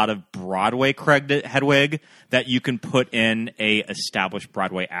a lot of Broadway cred to Hedwig, that you can put in a established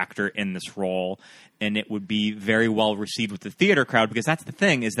Broadway actor in this role, and it would be very well received with the theater crowd, because that's the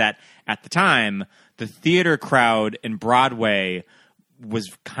thing, is that at the time, the theater crowd in Broadway was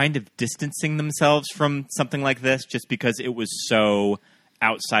kind of distancing themselves from something like this just because it was so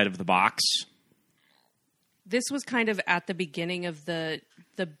outside of the box. This was kind of at the beginning of the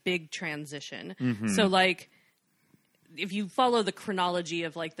big transition. So, like, if you follow the chronology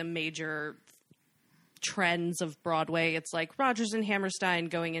of, like, the major trends of Broadway, it's like Rodgers and Hammerstein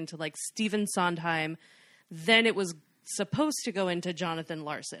going into, like, Stephen Sondheim. Then it was supposed to go into Jonathan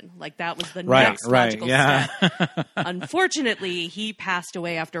Larson. Like, that was the next logical step. Unfortunately, he passed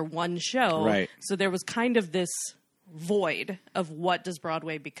away after one show. Right. So there was kind of this void of what does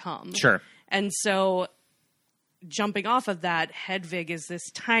Broadway become. Sure. And so, jumping off of that, Hedwig is this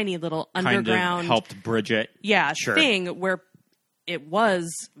tiny little underground, kind of helped bridge it. thing where it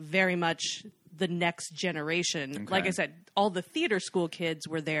was very much the next generation. Like I said, all the theater school kids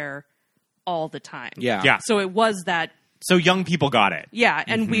were there all the time. Yeah. So it was that. So young people got it. Yeah,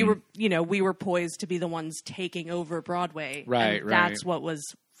 and we were poised to be the ones taking over Broadway. Right, and that's what was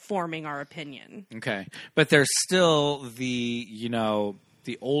forming our opinion. Okay. But there's still the,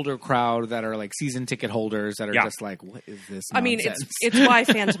 the older crowd that are like season ticket holders that are just like, what is this nonsense? I mean, it's why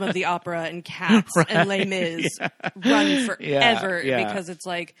Phantom of the Opera and Cats and Les Mis run forever because it's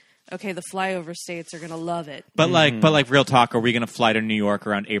like, okay, the flyover states are going to love it. But like real talk, are we going to fly to New York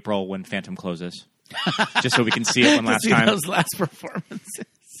around April when Phantom closes? Just so we can see it one last time. Those last performances.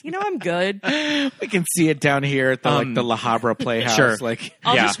 I'm good. We can see it down here at the La Habra Playhouse. Sure.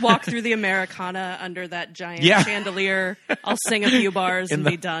 I'll just walk through the Americana under that giant chandelier. I'll sing a few bars and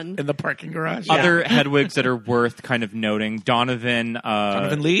be done. In the parking garage. Other Hedwigs that are worth kind of noting. Donovan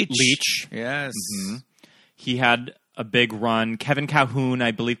Leitch. Yes. Mm-hmm. He had a big run. Kevin Calhoun,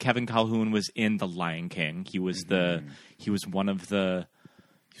 I believe Kevin Calhoun was in The Lion King. He was one of the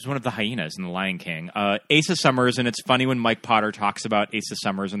hyenas in The Lion King. Asa Summers, and it's funny when Mike Potter talks about Asa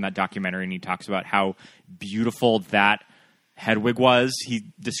Summers in that documentary, and he talks about how beautiful that Hedwig was. He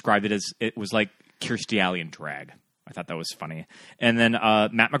described it as it was like Kirstie Alley in drag. I thought that was funny. And then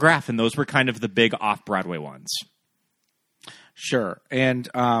Matt McGrath, and those were kind of the big off-Broadway ones. Sure. And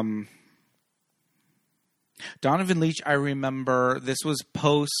Donovan Leitch, I remember this was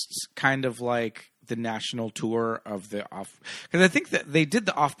post kind of like the national tour of the off, because I think that they did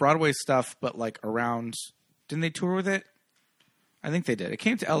the off-Broadway stuff, but like around, didn't they tour with it? I think they did. It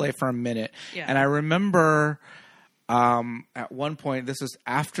came to LA for a minute. Yeah. And I remember at one point, this was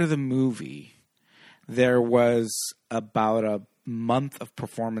after the movie, there was about a month of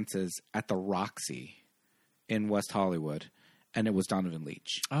performances at the Roxy in West Hollywood, and it was Donovan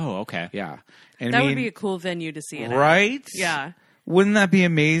Leitch. Oh, okay. Yeah. And that would be a cool venue to see it right? at. Yeah. Wouldn't that be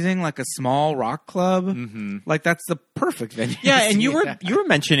amazing? Like a small rock club? Mm-hmm. Like that's the perfect venue. Yeah, and you were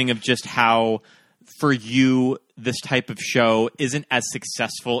mentioning of just how for you this type of show isn't as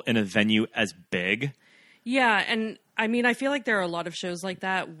successful in a venue as big. Yeah, and I mean I feel like there are a lot of shows like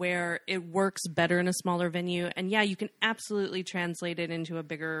that where it works better in a smaller venue, and yeah, you can absolutely translate it into a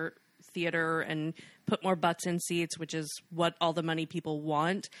bigger theater and put more butts in seats, which is what all the money people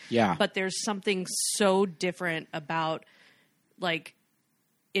want. Yeah. But there's something so different about like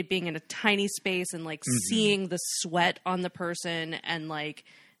it being in a tiny space and like seeing the sweat on the person and like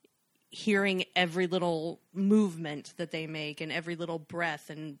hearing every little movement that they make and every little breath.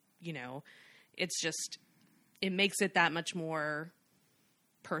 And, it's just, it makes it that much more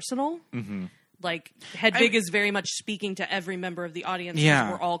personal. Mm-hmm. Like Hedwig is very much speaking to every member of the audience. Yeah.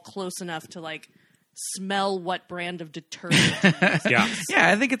 We're all close enough to like smell what brand of detergent. Yeah. Yeah.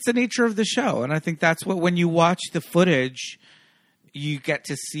 I think it's the nature of the show. And I think that's what, when you watch the footage, you get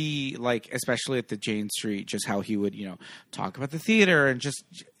to see, like, especially at the Jane Street, just how he would, talk about the theater, and just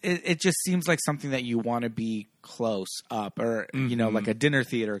it just seems like something that you want to be close up, or like a dinner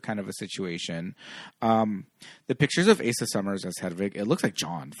theater kind of a situation. The pictures of Asa Summers as Hedwig, it looks like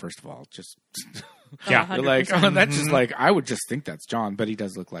John. First of all, just yeah, you're like, oh, that's just like I would just think that's John, but he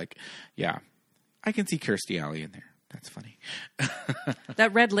does look like, yeah, I can see Kirstie Alley in there. That's funny.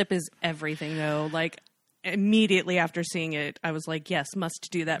 That red lip is everything, though. Like. Immediately after seeing it, I was like, yes, must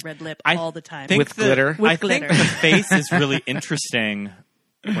do that red lip all the time. With glitter. With I glitter. think the face is really interesting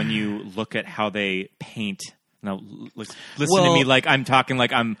when you look at how they paint. Now, listen to me like I'm talking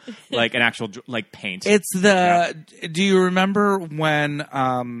like I'm like an actual like paint. It's the. Yeah. Do you remember when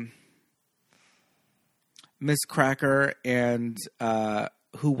Miss Cracker and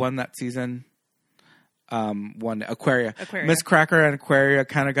who won that season? Won Aquaria. Miss Cracker and Aquaria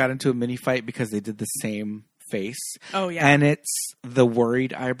kind of got into a mini fight because they did the same face. Oh yeah, and it's the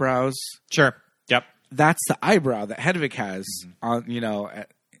worried eyebrows. Sure. Yep. That's the eyebrow that Hedwig has on.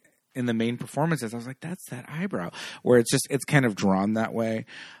 In the main performances, I was like, that's that eyebrow. Where it's kind of drawn that way.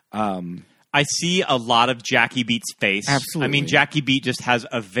 I see a lot of Jackie Beat's face. Absolutely. I mean, Jackie Beat just has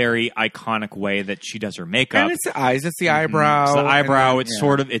a very iconic way that she does her makeup. And it's the eyes, it's the eyebrow. It's the eyebrow. Then, it's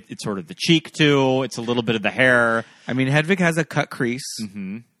sort of the cheek too. It's a little bit of the hair. I mean, Hedwig has a cut crease,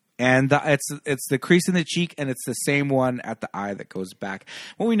 and it's the crease in the cheek, and it's the same one at the eye that goes back.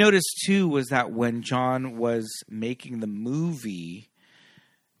 What we noticed too was that when John was making the movie,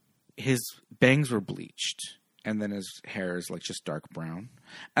 his bangs were bleached. And then his hair is like just dark brown.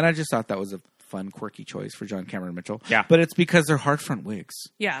 And I just thought that was a fun, quirky choice for John Cameron Mitchell. Yeah. But it's because they're hard front wigs.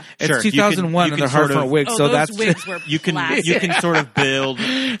 Yeah. It's sure. 2001 and they're hard front wigs. So those that's wigs were you can sort of build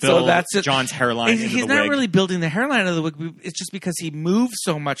so that's just, John's hairline into he's the not wig. really building the hairline of the wig. It's just because he moves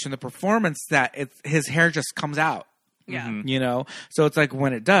so much in the performance that his hair just comes out. Yeah. You know? So it's like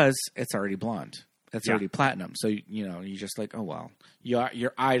when it does, it's already blonde. It's Yeah. already platinum. So, you know, you just like, oh, well.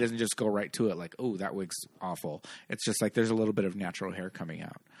 Your eye doesn't just go right to it like, oh, that wig's awful. It's just like there's a little bit of natural hair coming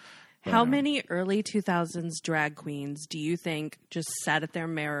out. How many early 2000s drag queens do you think just sat at their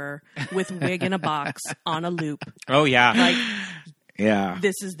mirror with wig in a box on a loop? Oh, yeah. Like, yeah.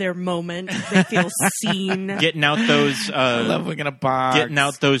 this is their moment. They feel seen. Getting out those I love wig in a box. getting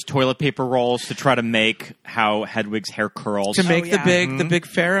out those toilet paper rolls to try to make how Hedwig's hair curls. To make yeah. the big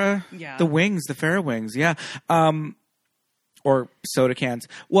Farrah, Yeah. the wings, the Farrah wings, yeah. Or soda cans.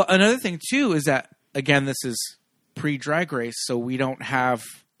 Well, another thing, too, is that, again, this is pre-Drag Race, so we don't have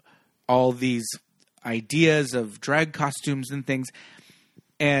all these ideas of drag costumes and things.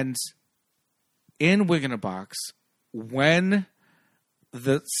 And in Wig in a Box, when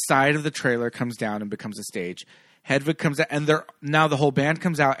the side of the trailer comes down and becomes a stage, Hedwig comes out, and now the whole band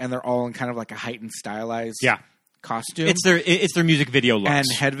comes out, and they're all in kind of like a heightened stylized costume. It's their music video looks.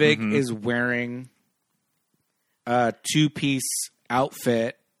 And Hedwig is wearing a 2-piece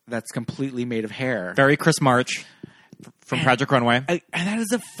outfit that's completely made of hair. Very Chris March from Project Runway. And that is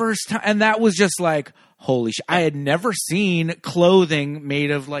the first time. And that was just like, holy shit. I had never seen clothing made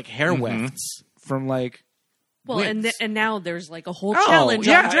of like hair wefts from like. Well, wigs. and now there's like a whole Oh, challenge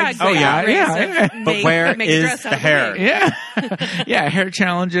yeah, on drag. oh, yeah, Race yeah. of But where make a is dress the out of hair? wig. Yeah. Yeah. Hair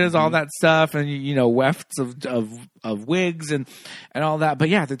challenges, all that stuff. And, you know, wefts of wigs and all that. But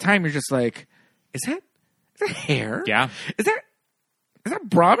yeah, at the time you're just like, is that hair? Yeah. Is that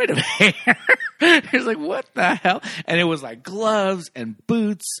bra made of hair? It's like, what the hell? And it was like gloves and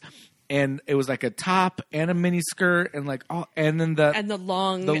boots, and it was like a top and a mini skirt, and like all, and then the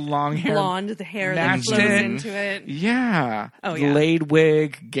long hair, blonde hair that matched flows it. into it. Yeah. Oh, The yeah. laid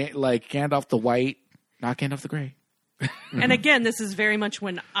wig, like Gandalf the White, not Gandalf the Gray. And again, this is very much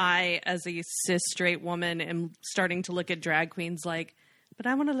when I, as a cis straight woman, am starting to look at drag queens like, but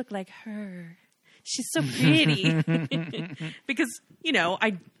I want to look like her. She's so pretty. Because, you know,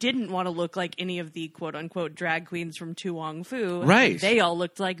 I didn't want to look like any of the quote unquote drag queens from Tu Wong Fu. Right. They all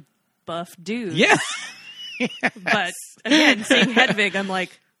looked like buff dudes. Yeah. But again, seeing Hedwig, I'm like,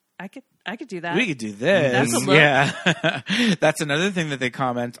 I could do that. We could do this. That's a look. Yeah. That's another thing that they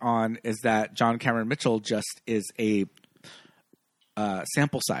comment on is that John Cameron Mitchell just is a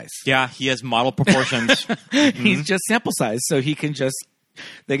sample size. Yeah, he has model proportions. He's just sample size, so they can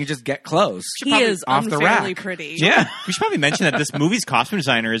just get clothes. He is off the unfairly rack. pretty. Yeah. We should probably mention that this movie's costume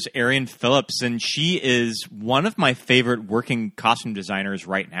designer is Arian Phillips, and she is one of my favorite working costume designers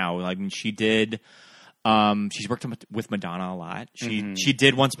right now. Like, she did, she's worked with Madonna a lot. She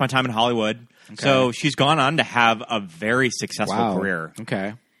did Once Upon a Time in Hollywood. Okay. So she's gone on to have a very successful career.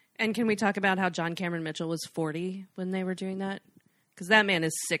 Okay. And can we talk about how John Cameron Mitchell was 40 when they were doing that? Because that man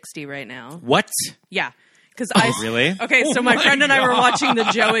is 60 right now. What? Yeah. Really? Okay, so my friend and I were watching the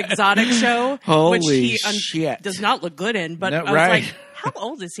Joe Exotic show, which he shit. does not look good in, but No, I was right. like, how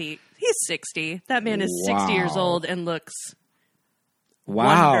old is he? He's 60. That man is 60 years old and looks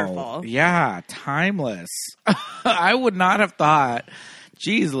wonderful. Yeah, timeless. I would not have thought.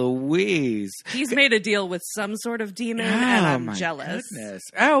 Jeez Louise. He's made a deal with some sort of demon, and I'm jealous. Goodness.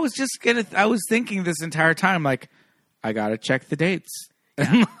 I was thinking this entire time, like, I gotta check the dates.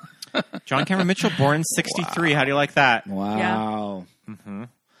 John Cameron Mitchell, born in 63. Wow. How do you like that? Wow. Yeah.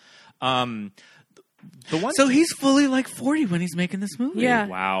 Mm-hmm. The one. So he's fully like 40 when he's making this movie. Yeah.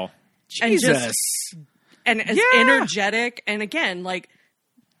 Wow. Jesus. And as energetic, and again, like,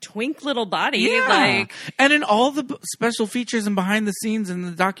 twink little body. Yeah. Like, and in all the special features and behind the scenes and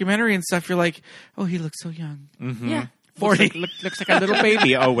the documentary and stuff, you're like, oh, he looks so young. Mm-hmm. Yeah. 40. Looks like a little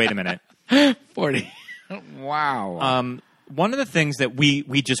baby. Oh, wait a minute. 40. Wow. One of the things that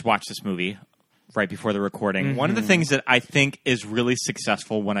we just watched this movie right before the recording. Mm-hmm. One of the things that I think is really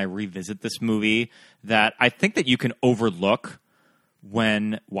successful when I revisit this movie that I think that you can overlook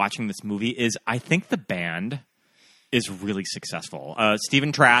when watching this movie is I think the band is really successful.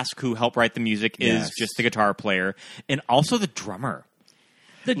 Stephen Trask, who helped write the music, is just the guitar player, and also the drummer.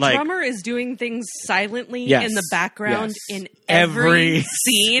 The drummer is doing things silently in the background in every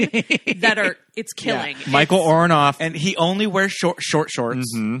scene it's killing. Yeah. Michael Ornoff. And he only wears short shorts.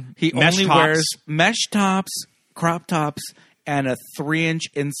 Mm-hmm. He only wears mesh tops, crop tops, and a 3-inch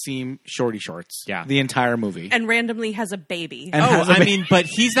inseam shorty shorts. Yeah. The entire movie. And randomly has a baby. And but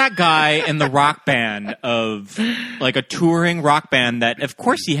he's that guy in the rock band of like a touring rock band that of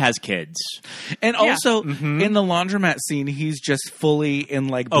course he has kids. And also in the laundromat scene, he's just fully in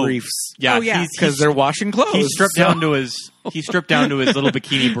like briefs. Yeah. Because they're washing clothes. He stripped down to his little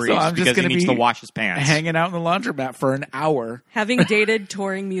bikini briefs because he needs to wash his pants. Hanging out in the laundromat for an hour. Having dated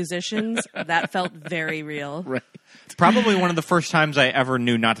touring musicians, that felt very real. Right. Probably one of the first times I ever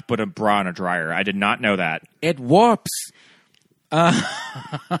knew not to put a bra in a dryer. I did not know that. It warps.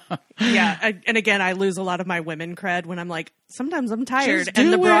 Yeah, and again, I lose a lot of my women cred when I'm like, sometimes I'm tired, Just and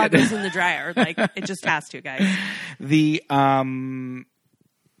do the bra it. goes in the dryer. Like, it just has to, guys. The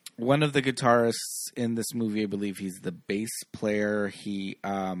one of the guitarists in this movie, I believe he's the bass player. He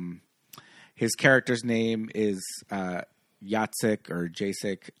his character's name is Jacek or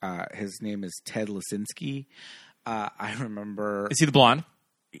Jacek. His name is Ted Lisinski. I remember. Is he the blonde?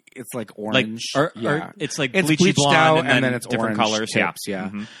 It's like orange, or it's like bleachy blonde, out, and then it's different orange colors. tips, Yeah.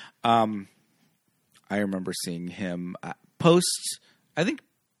 Mm-hmm. I remember seeing him post. I think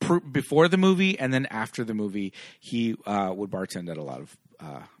before the movie, and then after the movie, he would bartend at a lot of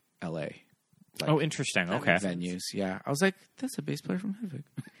L.A. Oh, interesting. Okay. Venues. Yeah, I was like, that's a bass player from Hedwig.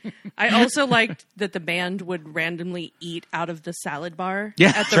 I also liked that the band would randomly eat out of the salad bar Yeah,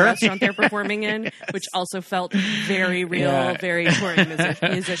 at the sure. restaurant they're performing in, which also felt very real, Yeah. very touring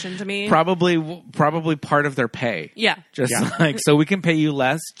musician to me. Probably part of their pay. Yeah. Just like, so we can pay you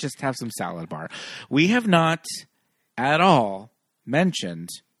less, just have some salad bar. We have not at all mentioned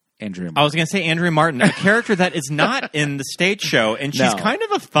Andrea Martin. I was going to say Andrea Martin, a character that is not in the stage show, and she's No. kind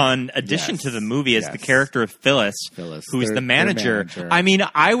of a fun addition to the movie as the character of Phyllis, who's their the manager. manager. I mean,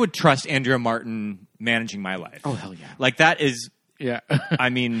 I would trust Andrea Martin managing my life. Oh, hell yeah. Like, that is, Yeah. I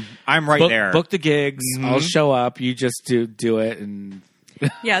mean, I'm right there. Book the gigs. Mhm. I'll show up. You just do it. And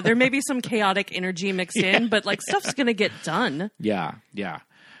Yeah, there may be some chaotic energy mixed in, but like stuff's going to get done. yeah.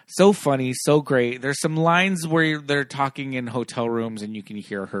 So funny, so great. There's some lines where they're talking in hotel rooms and you can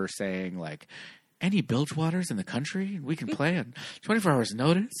hear her saying like, any bilge waters in the country? We can play on 24 hours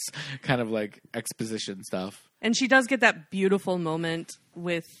notice. Kind of like exposition stuff. And she does get that beautiful moment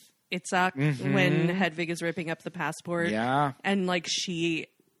with Itzhak Mhm. when Hedwig is ripping up the passport. Yeah. And like she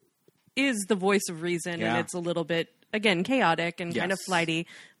is the voice of reason, Yeah. and it's a little bit, again, chaotic and kind of Yes. flighty.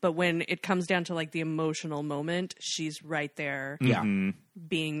 But when it comes down to like the emotional moment, she's right there. Yeah.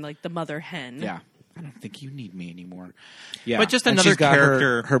 Being like the mother hen. Yeah. I don't think you need me anymore. Yeah. But just And another she's got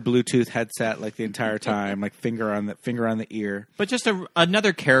character- her Bluetooth headset like the entire time, like finger on the ear. But just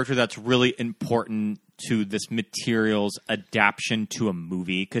another character that's really important to this material's adaptation to a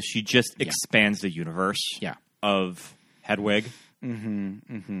movie, because she just expands the universe of Hedwig.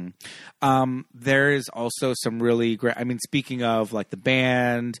 There is also some really great. I mean, speaking of like the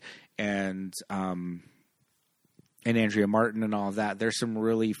band and Andrea Martin and all of that, there's some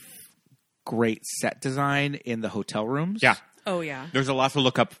really great set design in the hotel rooms. Yeah. Oh, yeah. There's a lot to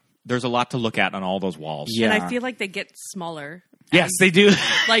look up. There's a lot to look at on all those walls. And I feel like they get smaller. Yes, they do.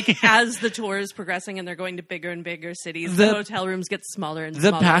 Like as the tour is progressing and they're going to bigger and bigger cities, the hotel rooms get smaller and The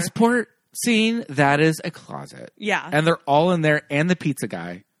smaller. passport scene, that is a closet. Yeah. And they're all in there, and the pizza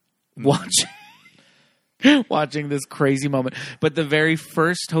guy watching this crazy moment. But the very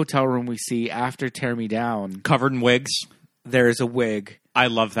first hotel room we see after Tear Me Down, covered in wigs. There's a wig. I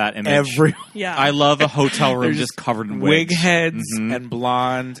love that image. Yeah. I love a hotel room There's just covered in wig wigs. heads Mhm. and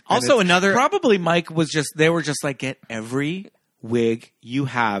blonde. Also And another- probably Mike they were just like, get every wig you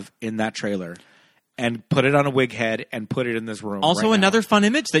have in that trailer and put it on a wig head and put it in this room. Also right another fun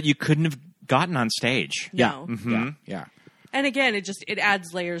image that you couldn't have gotten on stage. No. Yeah. And again, it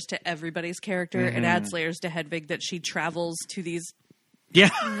adds layers to everybody's character. Mm-hmm. It adds layers to Hedwig that she travels to these Yeah.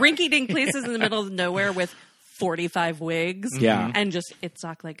 rinky-dink places in the middle of nowhere with 45 wigs. Yeah. And just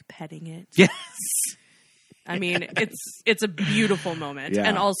Itzhak like petting it. Yes. I mean, it's a beautiful moment. Yeah.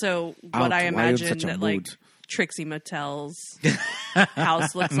 And also what Why I are you in imagine such a that like mood? Trixie Mattel's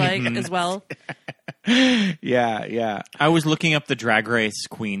house looks like as well. Yeah. I was looking up the Drag Race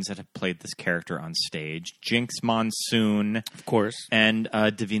queens that have played this character on stage. Jinx Monsoon, of course, and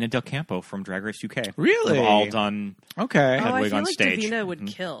Davina Del Campo from Drag Race UK. Really? Have all done Okay. Oh, I Hedwig feel on like stage. Davina would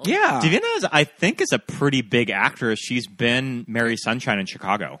kill. Yeah. Davina, I think, is a pretty big actress. She's been Mary Sunshine in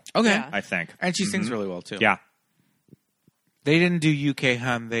Chicago. Okay. Yeah. I think. And she sings really well, too. Yeah. They didn't do UK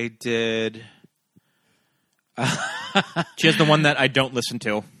Hum. They did... She has the one that I don't listen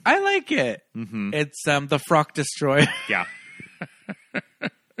to. I like it. Mm-hmm. It's the Frock Destroyer. Yeah.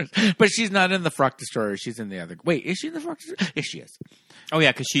 But she's not in the Frock Destroyer. She's in the other... Wait, is she in the Frock Destroyer? Yes, she is. Oh,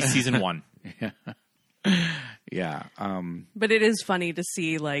 yeah, because she's season 1. Yeah. But it is funny to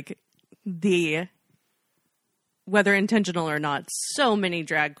see like the whether intentional or not, so many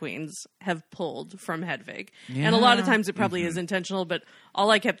drag queens have pulled from Hedwig. And a lot of times it probably is intentional, but all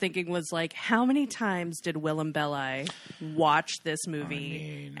I kept thinking was like, how many times did Willem Belli watch this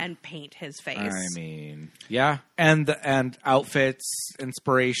movie and paint his face? I mean, yeah, and outfits,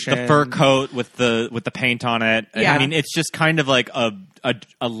 inspiration, the fur coat with the paint on it. Yeah. I mean, it's just kind of like a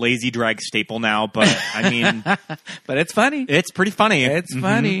lazy drag staple now. But I mean, but it's funny. It's pretty funny. It's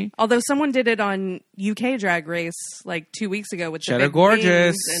funny. Although someone did it on UK Drag Race like 2 weeks ago with Cheddar the big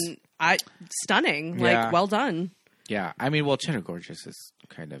Gorgeous, wings, and stunning. Yeah. Like, well done. Yeah, I mean, well, Cheddar Gorgeous is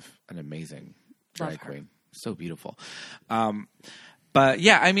kind of an amazing Love drag her. queen. So beautiful. But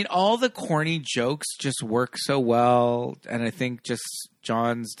yeah, I mean, all the corny jokes just work so well. And I think just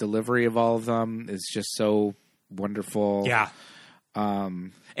John's delivery of all of them is just so wonderful. Yeah.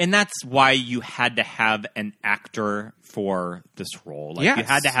 And that's why you had to have an actor for this role. Like, Yes, you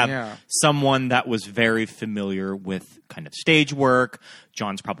had to have someone that was very familiar with kind of stage work.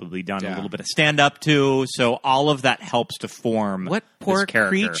 John's probably done a little bit of stand-up too. So all of that helps to form What poor this character.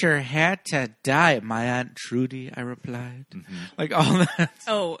 creature had to die? My Aunt Trudy, I replied. Like all that.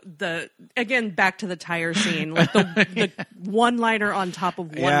 Oh, again, back to the tire scene. Like the one-liner on top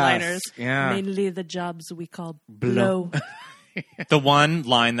of one-liners. yeah. Mainly the jobs we call blow. The one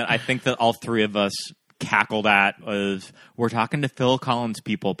line that I think that all three of us cackled at was, we're talking to Phil Collins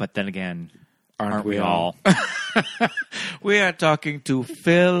people, but then again, aren't we all? We are talking to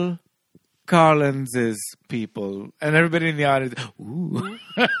Phil Collins's people, and everybody in the audience. Ooh,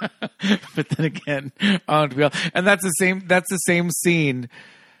 but then again, aren't we all? And that's the same. That's the same scene.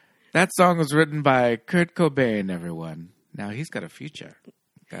 That song was written by Kurt Cobain. Everyone, now he's got a future.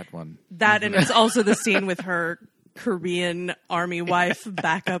 That one. That, and it's also the scene with her Korean army wife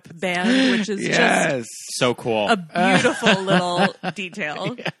backup band, which is just so cool. a beautiful little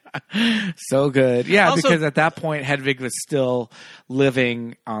detail. So good. Yeah, Also, because at that point, Hedwig was still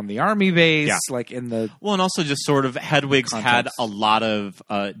living on the army base, like in the... Well, and also just sort of Hedwig's context. had a lot of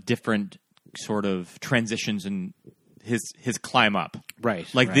different sort of transitions in his climb up. Right.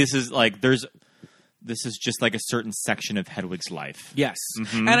 Like, right. this is just like a certain section of Hedwig's life. Yes.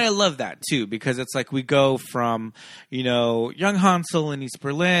 And I love that too, because it's like we go from, young Hansel in East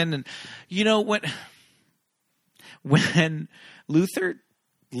Berlin, and when Luther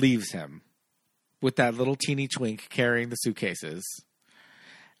leaves him with that little teeny twink carrying the suitcases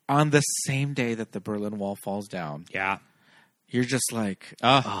on the same day that the Berlin Wall falls down. Yeah. You're just like,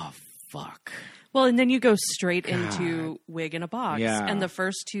 oh fuck. Well, and then you go straight into Wig in a Box. Yeah. And the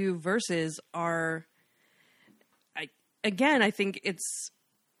first two verses are, I think it's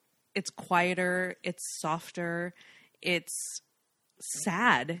quieter, it's softer, it's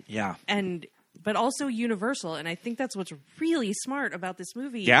sad. Yeah. But also universal. And I think that's what's really smart about this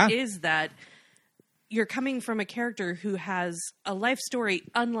movie is that you're coming from a character who has a life story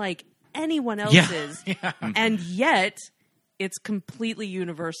unlike anyone else's. Yeah. And yet it's completely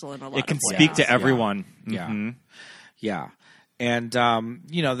universal in a lot It can of ways. speak to everyone. Yeah. Mhm. Yeah. And,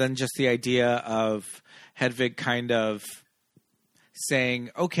 then just the idea of Hedwig kind of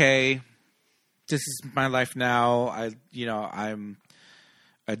saying, okay, this is my life now. I'm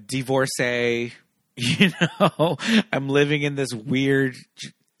a divorcee, I'm living in this weird,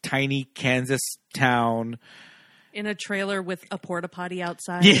 tiny Kansas town. In a trailer with a porta potty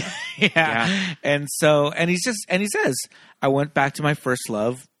outside. Yeah. And he says, I went back to my first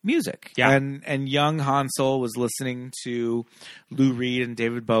love, music. Yeah. And young Hansel was listening to Lou Reed and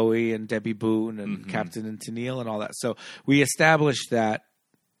David Bowie and Debbie Boone and Captain and Tennille and all that. So we established that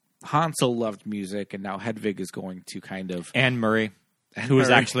Hansel loved music, and now Hedwig is going to kind of Anne Murray, who was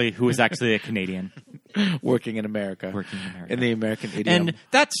actually a Canadian. working in America. In the American idiom. And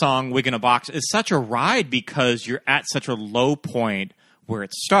that song, Wig in a Box, is such a ride because you're at such a low point where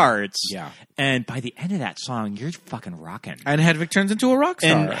it starts. Yeah. And by the end of that song, you're fucking rocking. And Hedwig turns into a rock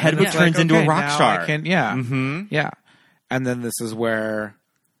star. And Hedwig it's turns into a okay, rock now star. I can, yeah. And then this is where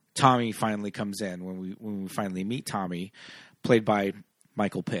Tommy finally comes in, when we finally meet Tommy, played by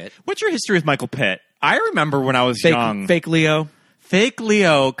Michael Pitt. What's your history with Michael Pitt? I remember when I was young. Fake Leo. Fake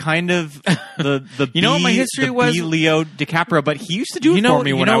Leo, kind of the what my history was? Leo DiCaprio, but he used to do it for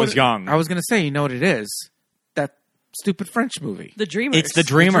me when I was young. I was going to say, you know what it is? That stupid French movie. The Dreamers. It's The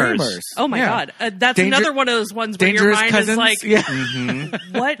Dreamers. Oh my God. That's another one of those ones where your Dangerous mind Cousins? is like, yeah.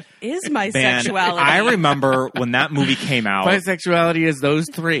 what is my Man, sexuality? I remember when that movie came out. Bisexuality is those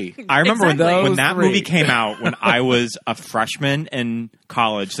three. I remember Exactly. when that Those three. movie came out when I was a freshman in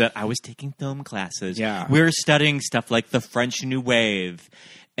college that I was taking film classes. Yeah. We were studying stuff like the French New Wave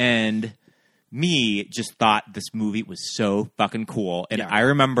and me just thought this movie was so fucking cool. And I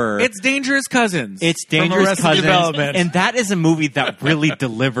remember... It's Dangerous Cousins. It's Dangerous Arrested Cousins. Development. And that is a movie that really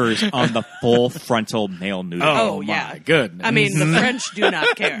delivers on the full frontal male nudity. Oh yeah. Goodness. I mean, the French do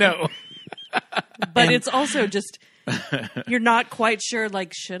not care. No. But it's also just... You're not quite sure,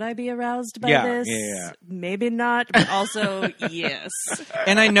 like, should I be aroused by this? Yeah. Maybe not, but also yes.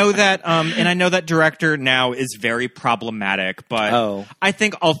 And I know that director now is very problematic, but I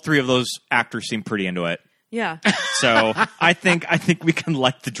think all three of those actors seem pretty into it. Yeah. So I think we can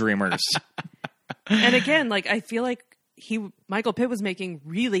like the Dreamers. And again, like, I feel like Michael Pitt was making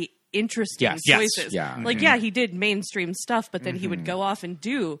really interesting choices. Yeah. Like, yeah, he did mainstream stuff, but then he would go off and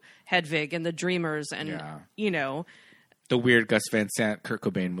do Hedwig and the Dreamers and, you know. The weird Gus Van Sant, Kurt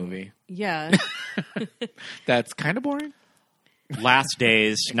Cobain movie. Yeah. That's kind of boring. Last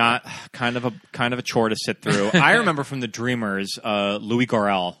Days, not kind of a chore to sit through. I remember from the Dreamers, Louis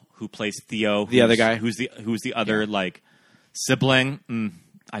Garrel, who plays Theo, the other guy, who's the other like sibling.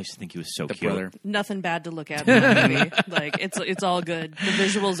 I just think he was so cute. Brother. Nothing bad to look at in the movie. Like, it's all good. The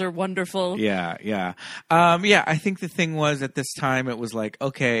visuals are wonderful. Yeah. I think the thing was at this time it was like,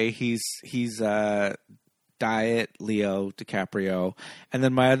 okay, he's diet Leo DiCaprio, and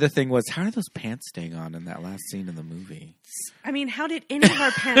then my other thing was, how are those pants staying on in that last scene in the movie? I mean, how did any of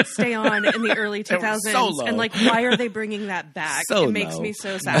our pants stay on in the early 2000s? So low. And like, why are they bringing that back? So it makes low. me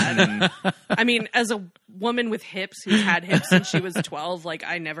so sad. I mean, as a woman with hips who's had hips since she was 12, like,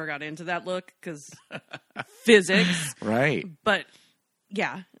 I never got into that look because physics. Right. But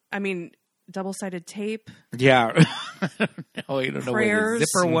yeah, I mean, double-sided tape. Yeah. Oh, you don't know where the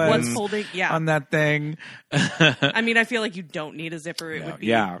zipper was. What's holding? Yeah. On that thing. I mean, I feel like you don't need a zipper. It would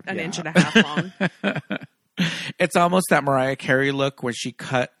be an inch and a half long. It's almost that Mariah Carey look when she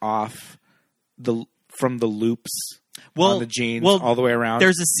cut off from the loops on the jeans all the way around.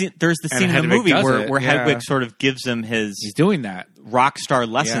 There's the scene in the movie where Hedwig sort of gives him his... He's doing that. Rock star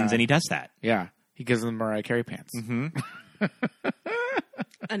lessons, and he does that. Yeah. He gives them Mariah Carey pants. Mm-hmm.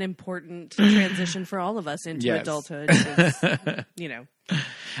 An important transition for all of us into adulthood. You know.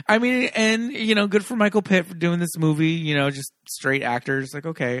 I mean, and, you know, good for Michael Pitt for doing this movie, you know, just straight actors. Like,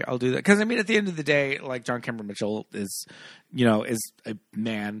 okay, I'll do that. Because, I mean, at the end of the day, like, John Cameron Mitchell is a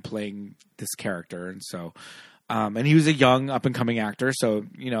man playing this character. And so, and he was a young, up-and-coming actor. So,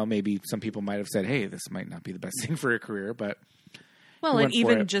 you know, maybe some people might have said, hey, this might not be the best thing for your career, but... Well, and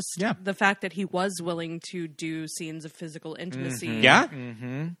even just the fact that he was willing to do scenes of physical intimacy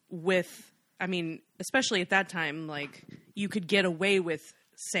with, I mean, especially at that time, like, you could get away with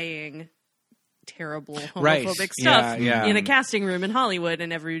saying terrible homophobic stuff in a casting room in Hollywood,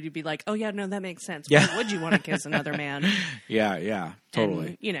 and everybody would be like, oh, yeah, no, that makes sense. Why would you want to kiss another man? Yeah, totally.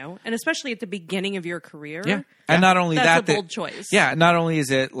 And, you know, and especially at the beginning of your career. Yeah. And not only that's a bold choice. Yeah, not only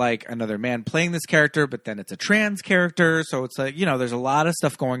is it like another man playing this character, but then it's a trans character. So it's like, you know, there's a lot of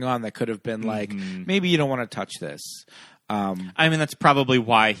stuff going on that could have been like, maybe you don't want to touch this. I mean, that's probably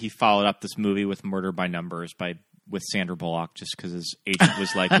why he followed up this movie with Murder by Numbers with Sandra Bullock, just because his agent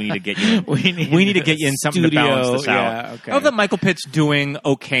was like, we need to get you we need to get you in something to balance this out. Okay. I hope that Michael Pitt's doing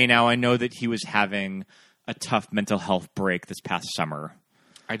okay now. I know that he was having a tough mental health break this past summer.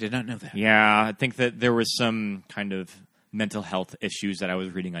 I did not know that. Yeah, I think that there was some kind of mental health issues that I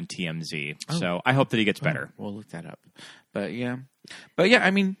was reading on TMZ. So I hope that he gets better. We'll look that up. But yeah,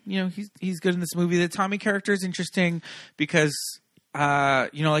 I mean, you know, he's good in this movie. The Tommy character is interesting because, you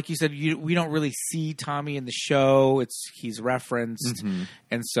know, like you said, we don't really see Tommy in the show. He's referenced,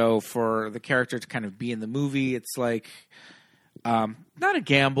 and so for the character to kind of be in the movie, it's like not a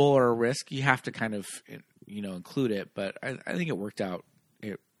gamble or a risk. You have to kind of, you know, include it. But I think it worked out.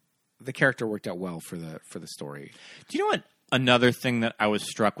 The character worked out well for the story. Do you know what? Another thing that I was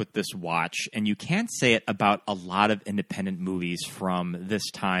struck with this watch, and you can't say it about a lot of independent movies from this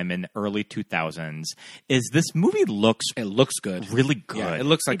time in the early 2000s, is this movie looks good. Really good. Yeah, it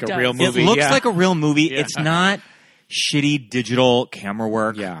looks like a real movie. It looks like a real movie. Yeah. It's not shitty digital camera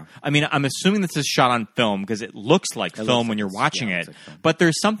work. Yeah. I mean, I'm assuming this is shot on film because it looks like film when you're watching it. But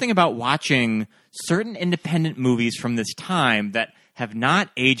there's something about watching certain independent movies from this time that have not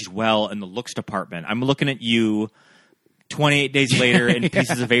aged well in the looks department. I'm looking at you 28 days later in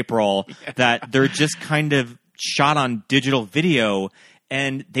Pieces of April that they're just kind of shot on digital video,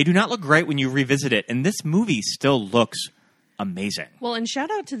 and they do not look great when you revisit it. And this movie still looks amazing. Well, and shout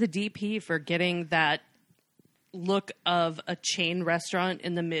out to the DP for getting that look of a chain restaurant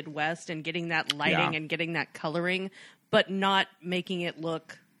in the Midwest and getting that lighting and getting that coloring, but not making it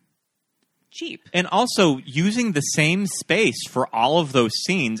look cheap. And also using the same space for all of those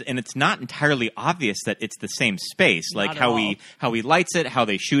scenes, and it's not entirely obvious that it's the same space. Like how he lights it, how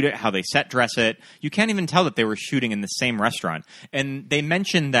they shoot it, how they set dress it. You can't even tell that they were shooting in the same restaurant. And they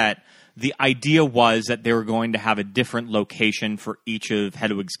mentioned that the idea was that they were going to have a different location for each of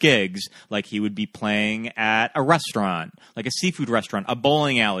Hedwig's gigs. Like he would be playing at a restaurant, like a seafood restaurant, a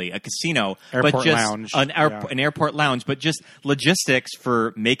bowling alley, a casino, airport lounge, an airport lounge. But just logistics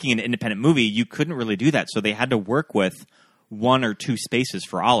for making an independent movie, you couldn't really do that. So they had to work with one or two spaces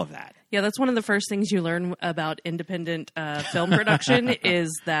for all of that. Yeah, that's one of the first things you learn about independent film production is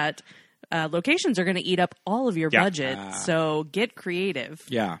that locations are going to eat up all of your budget. So get creative.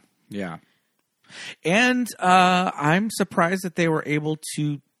 Yeah. Yeah. And I'm surprised that they were able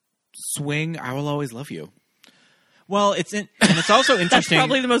to swing I Will Always Love You. Well, it's also interesting. That's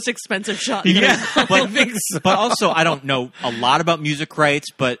probably the most expensive shot. But also, I don't know a lot about music rights,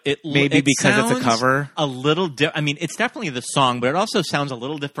 but it because it's a cover. A little I mean, it's definitely the song, but it also sounds a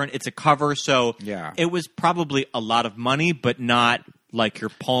little different. It's a cover, so it was probably a lot of money, but not like you're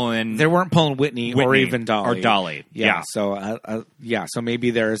pulling. They weren't pulling Whitney or even Dolly. Or Dolly. Yeah. So so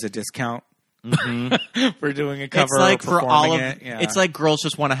maybe there is a discount for doing a cover. It's like or for all of it. Yeah. It's like Girls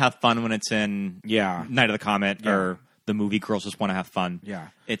Just Want to Have Fun when it's in Night of the Comet or the movie Girls Just Want to Have Fun. Yeah.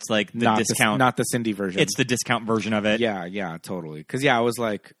 It's like the discount. Not the Cindy version. It's the discount version of it. Yeah, totally. Because I was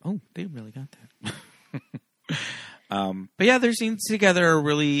like, oh, they really got that. But yeah, their scenes together are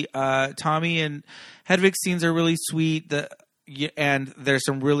really Tommy and Hedwig's scenes are really sweet. And there's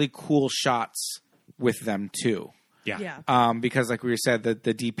some really cool shots with them too. Yeah. Because like we said, the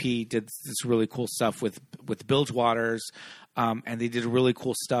DP did this really cool stuff with Bilgewater's, and they did really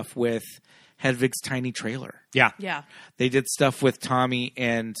cool stuff with Hedwig's tiny trailer. Yeah. Yeah. They did stuff with Tommy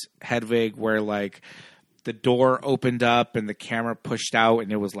and Hedwig where like the door opened up and the camera pushed out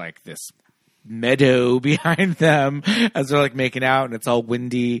and it was like this meadow behind them as they're like making out and it's all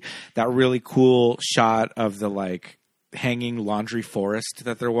windy. That really cool shot of the like hanging laundry forest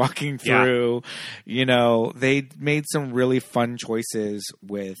that they're walking through. They made some really fun choices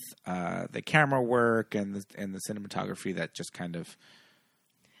with the camera work and the cinematography that just kind of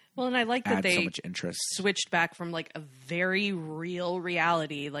and I like that they so much interest. Switched back from like a very real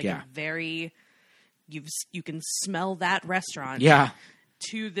reality, like a very you can smell that restaurant,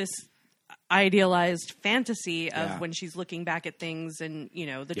 to this idealized fantasy of when she's looking back at things and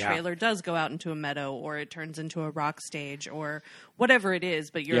the trailer does go out into a meadow or it turns into a rock stage or whatever it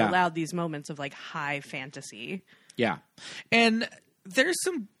is, but you're allowed these moments of like high fantasy. And there's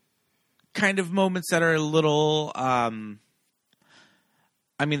some kind of moments that are a little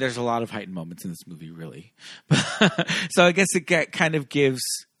there's a lot of heightened moments in this movie, really. So I guess it kind of gives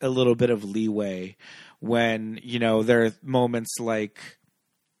a little bit of leeway when, there are moments like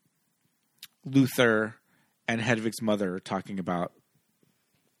Luther and Hedwig's mother talking about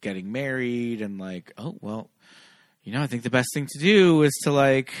getting married and like, oh, well, I think the best thing to do is to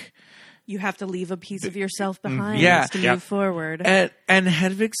like... You have to leave a piece of yourself behind to move forward. And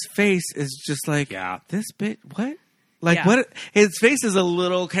Hedwig's face is just like, this bit, what? Like what? His face is a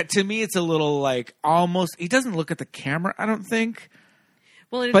little, to me, it's a little like almost, he doesn't look at the camera, I don't think.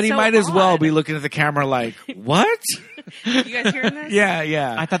 Well, but he might as well be looking at the camera like, what? You guys hearing this?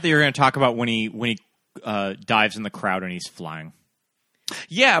 Yeah. I thought that you were going to talk about when he dives in the crowd and he's flying.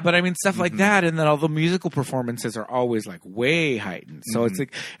 Yeah, but stuff like that, and then all the musical performances are always like way heightened. So it's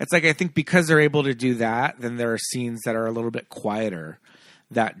like I think because they're able to do that, then there are scenes that are a little bit quieter.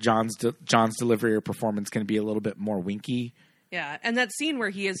 That John's delivery or performance can be a little bit more winky. Yeah, and that scene where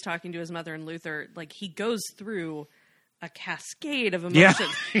he is talking to his mother and Luther, like he goes through a cascade of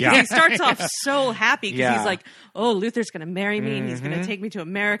emotions. He starts off so happy because he's like, oh, Luther's going to marry me and he's going to take me to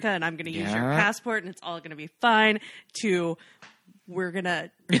America and I'm going to use your passport and it's all going to be fine, to we're going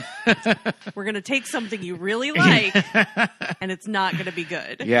to take something you really like and it's not going to be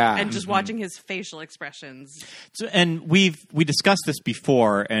good. Yeah. And just watching his facial expressions. So, and we discussed this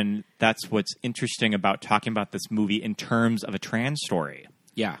before, and that's what's interesting about talking about this movie in terms of a trans story.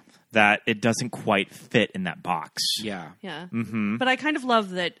 Yeah. That it doesn't quite fit in that box. Yeah. Yeah. Mm-hmm. But I kind of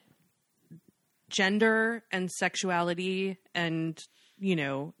love that gender and sexuality and,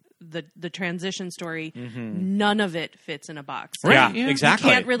 the transition story, none of it fits in a box. Right. Yeah, exactly.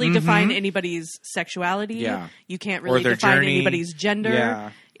 You can't really define anybody's sexuality. Yeah. You can't really define anybody's gender.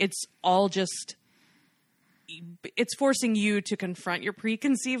 Yeah. It's all just... It's forcing you to confront your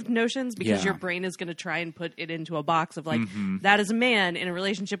preconceived notions because your brain is going to try and put it into a box of like, that is a man in a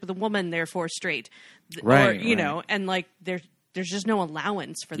relationship with a woman, therefore straight. Right. Or, know, and like there's just no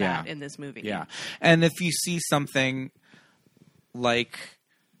allowance for that in this movie. Yeah. And if you see something like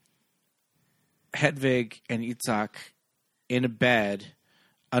Hedwig and Itzhak in a bed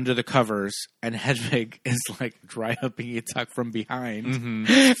under the covers, and Hedwig is like dry humping Itzhak from behind,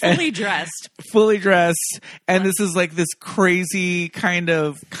 fully dressed, and this is like this crazy kind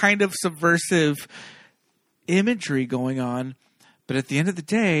of subversive imagery going on. But at the end of the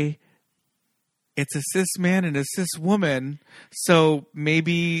day, it's a cis man and a cis woman, so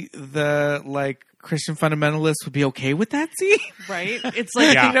maybe the like Christian fundamentalists would be okay with that scene, right? It's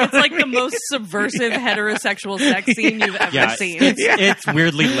like it's like the most subversive heterosexual sex scene you've ever seen. It's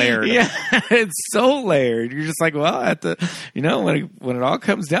weirdly layered. Yeah, it's so layered. You're just like, well, at the when it all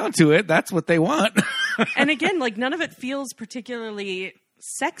comes down to it, that's what they want. And again, like none of it feels particularly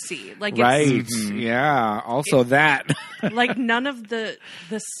sexy. Like right, yeah. Also, that like none of the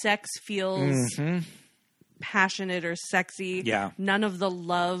sex feels passionate or sexy. Yeah, none of the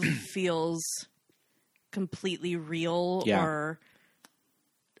love feels completely real or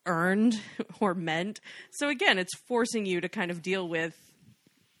earned or meant. So again, it's forcing you to kind of deal with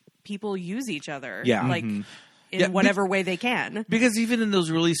people use each other, like in whatever way they can. Because even in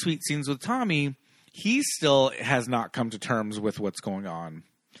those really sweet scenes with Tommy, he still has not come to terms with what's going on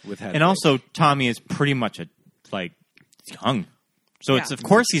with Hedwig. And also, Tommy is pretty much young. So it's of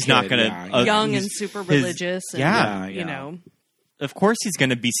course he's not going to young and super religious. You know, of course he's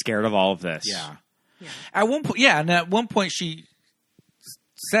going to be scared of all of this. Yeah. At one point, and at one point she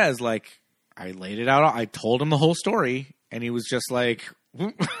says, like, I laid it out. I told him the whole story, and he was just like,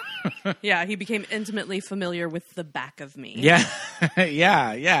 yeah, he became intimately familiar with the back of me. Yeah,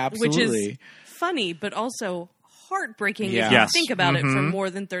 absolutely. Which is funny, but also heartbreaking if you think about it for more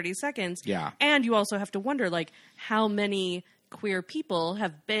than 30 seconds. Yeah. And you also have to wonder, like, how many queer people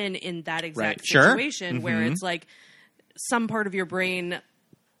have been in that exact situation where it's like some part of your brain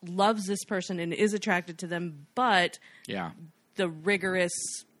loves this person and is attracted to them, but the rigorous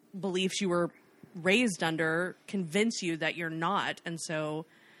beliefs you were raised under convince you that you're not. And so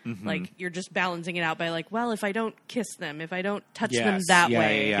like you're just balancing it out by like, well, if I don't kiss them, if I don't touch them that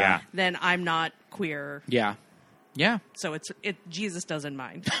way, then I'm not queer. Yeah. So Jesus doesn't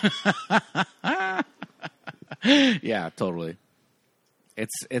mind. Yeah, totally.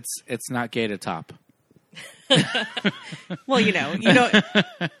 It's not gay to top. Well, you know,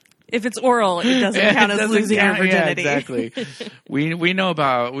 if it's oral, it doesn't count as losing your virginity. Yeah, exactly. we know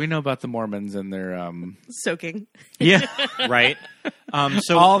about the Mormons and their soaking. Yeah, right.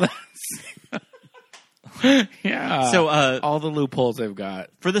 So all that. Yeah. So all the loopholes they've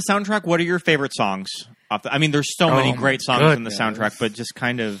got for the soundtrack. What are your favorite songs? I mean, there's so many great songs in the soundtrack, but just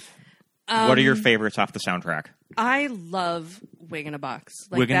kind of what are your favorites off the soundtrack? I love "Wig in a Box."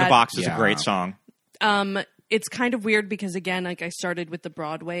 "Wig in the Box" is a great song. It's kind of weird because, again, like I started with the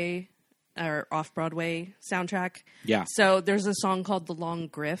Broadway or off-Broadway soundtrack. Yeah. So there's a song called "The Long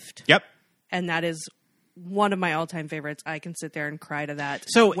Grift." Yep. And that is one of my all-time favorites. I can sit there and cry to that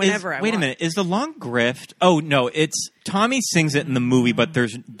so whenever I want. Wait a minute. Is "The Long Grift"? Oh, no. It's Tommy sings it in the movie, but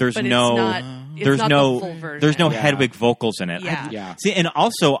there's but no... It's not the full version. There's no Hedwig vocals in it. Yeah. See, and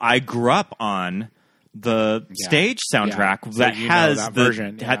also I grew up on the stage soundtrack that has that the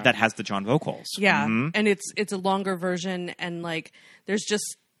version that has the John vocals. Yeah, and it's a longer version, and like there's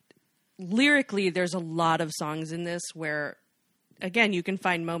just lyrically there's a lot of songs in this where, again, you can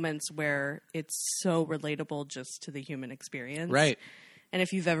find moments where it's so relatable just to the human experience, right? And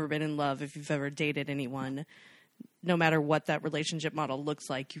if you've ever been in love, if you've ever dated anyone, no matter what that relationship model looks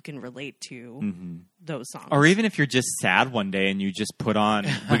like, you can relate to those songs. Or even if you're just sad one day and you just put on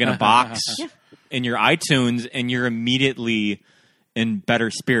 "Wig in a Box" in your iTunes and you're immediately in better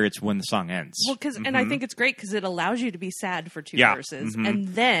spirits when the song ends. Well, and I think it's great because it allows you to be sad for two verses, and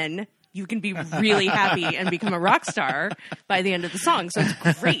then you can be really happy and become a rock star by the end of the song. So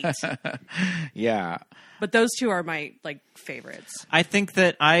it's great. Yeah. But those two are my favorites. I think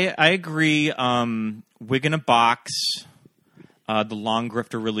that I agree. "Wig in a Box," "The Long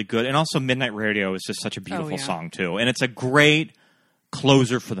Grift" are really good, and also "Midnight Radio" is just such a beautiful song too, and it's a great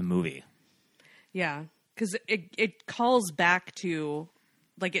closer for the movie. Yeah, because it calls back to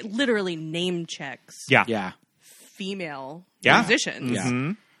it literally name checks. Yeah. Female musicians,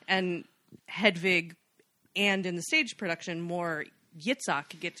 and Hedwig, and in the stage production more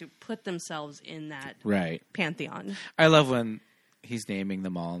Yitzhak get to put themselves in that pantheon. I love when he's naming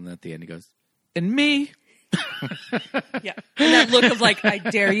them all, and at the end he goes, "And me." Yeah, and that look of I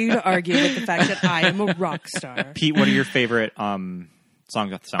dare you to argue with the fact that I am a rock star. Pete, what are your favorite songs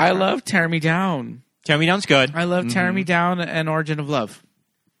off the soundtrack? I love "Tear Me Down." "Tear Me Down's good. I love "Tear Me Down" and "Origin of Love."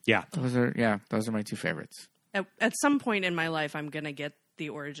 Yeah, those are my two favorites. At some point in my life, I'm gonna get the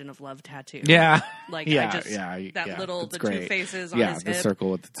Origin of Love tattoo. Yeah. Like, Yeah, I just, yeah, that yeah, little, it's the great. two faces on Yeah, his the hip.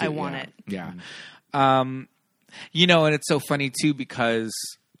 circle with the two. I want yeah, it. Yeah. You know, and it's so funny too because,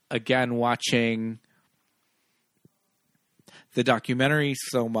 again, watching the documentary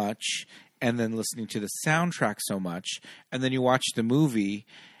so much and then listening to the soundtrack so much, and then you watch the movie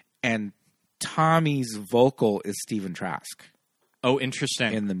and Tommy's vocal is Stephen Trask. Oh,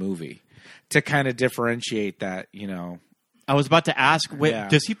 interesting. In the movie. To kind of differentiate that, you know. I was about to ask,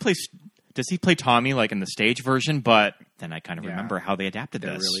 does he play Tommy like in the stage version? But then I kind of remember how they adapted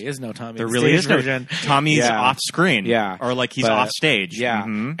There this. really is no Tommy. There in the really stage is no version. Tommy's off screen. Yeah. Or like he's But, off stage. Yeah.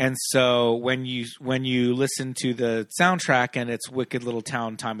 Mm-hmm. And so when you listen to the soundtrack and it's Wicked Little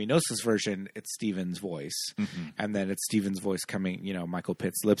Town Tommy Gnosis version, it's Steven's voice. Mm-hmm. And then it's Steven's voice coming, you know, Michael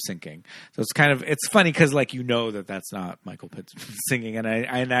Pitt's lip syncing. So it's funny because like you know that's not Michael Pitt singing, and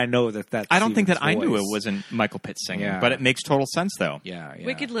I know that's I don't think that Steven's I knew voice. it wasn't Michael Pitt singing, Yeah. but it makes total sense though. Yeah.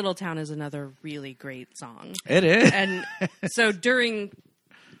 Wicked Little Town is another really great song. It is. And so during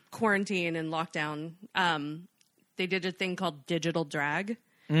quarantine and lockdown, they did a thing called digital drag.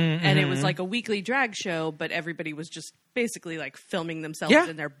 Mm-hmm. And it was like a weekly drag show, but everybody was just basically like filming themselves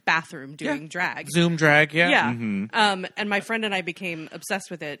in their bathroom doing drag. Zoom drag, yeah. Yeah. Mm-hmm. And my friend and I became obsessed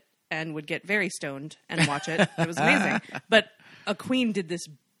with it and would get very stoned and watch it. It was amazing. But a queen did this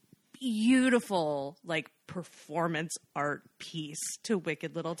beautiful like performance art piece to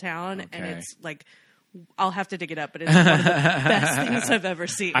Wicked Little Town. And Okay. it's like, I'll have to dig it up, but it's one of the best things I've ever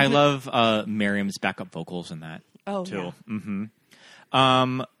seen. I love Miriam's backup vocals in that too. Yeah.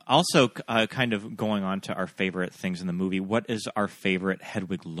 Mm-hmm. Also, kind of going on to our favorite things in the movie, what is our favorite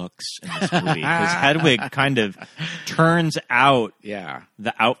Hedwig looks in this movie? Because Hedwig kind of turns out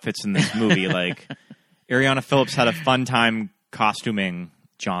the outfits in this movie. Like, Ariana Phillips had a fun time costuming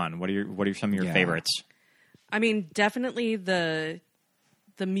John. What are some of your favorites? I mean, definitely the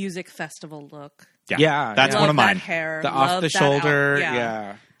music festival look. Yeah, that's Love one of mine. That hair. The Love off the that shoulder,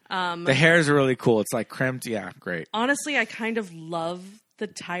 yeah. The hairs are really cool. It's like crimped. Yeah, great. Honestly, I kind of love the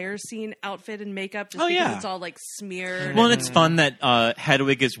tire scene outfit and makeup just because it's all like smeared. Well, and it's fun that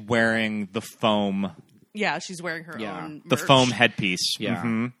Hedwig is wearing the foam. Yeah, she's wearing her own the merch. foam headpiece. Yeah.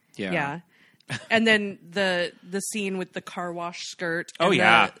 Mm-hmm. Yeah. And then the scene with the car wash skirt. Oh, and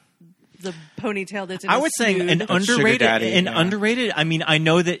yeah. The ponytail that's in I a would say snood. an underrated. daddy, Underrated. I mean, I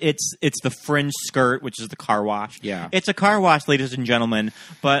know that it's the fringe skirt, which is the car wash. Yeah. It's a car wash, ladies and gentlemen.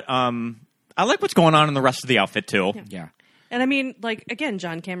 But I like what's going on in the rest of the outfit too. Yeah. And I mean, like, again,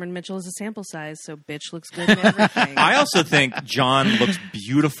 John Cameron Mitchell is a sample size, so bitch looks good in everything. I also think John looks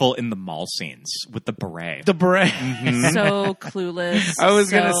beautiful in the mall scenes with the beret. The beret. So clueless. I was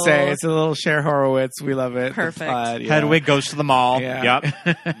going to so say, it's a little Cher Horowitz. We love it. Perfect. The plaid, Hedwig goes to the mall. Yeah.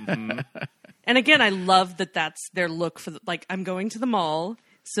 Yep. And again, I love that that's their look for, like, I'm going to the mall,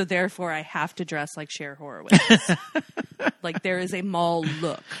 so therefore I have to dress like Cher Horowitz. Like, there is a mall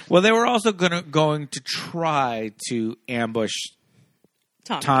look. Well, they were also going to try to ambush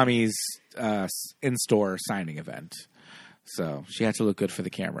Tommy's in-store signing event. So she had to look good for the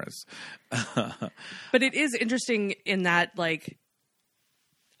cameras. But it is interesting in that, like,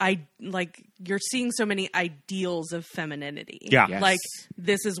 you're seeing so many ideals of femininity. Yeah. Yes. Like,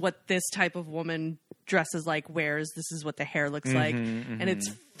 this is what this type of woman dresses like, wears. This is what the hair looks like. And it's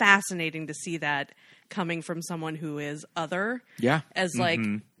fascinating to see that coming from someone who is other. Yeah. As like,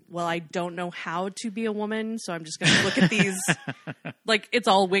 well, I don't know how to be a woman, so I'm just going to look at these. Like, it's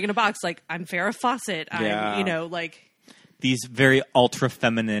all wig in a box. Like, I'm Farrah Fawcett. Yeah. I'm, like. These very ultra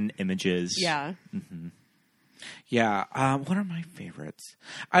feminine images. Yeah. Mm-hmm. Yeah. What are my favorites?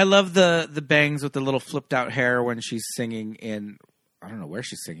 I love the bangs with the little flipped out hair when she's singing in, I don't know where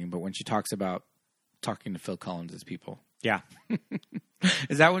she's singing, but when she talks about talking to Phil Collins' people. Yeah.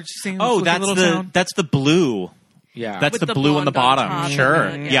 Is that what she's singing? Oh, with that's Little the Town? that's the blue. Yeah. That's With the the blue on the blonde bottom. on top Sure.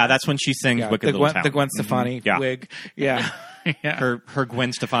 and the- Yeah, that's when she sings Wicked the Little Gwen, Town. the Gwen Stefani Yeah. wig. Yeah. Yeah. Her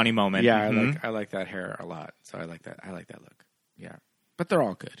Gwen Stefani moment. Yeah, Mhm. I like that hair a lot. So I like that look. Yeah. But they're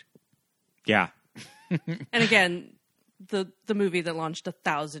all good. Yeah. And again, the movie that launched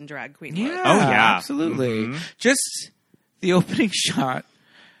 1,000 drag queen looks. Oh, yeah. Absolutely. Just the opening shot,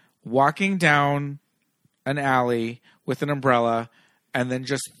 walking down an alley with an umbrella and then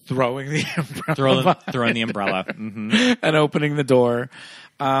just throwing the umbrella Throwing the umbrella. Mm-hmm. and opening the door.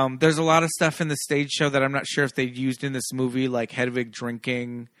 There's a lot of stuff in the stage show that I'm not sure if they used in this movie, like Hedwig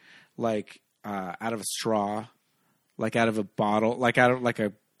drinking like out of a straw, like out of a bottle, like out of like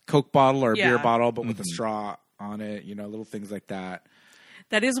a Coke bottle or a beer bottle, but with a straw on it, little things like that.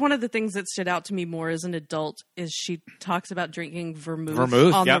 That is one of the things that stood out to me more as an adult is she talks about drinking vermouth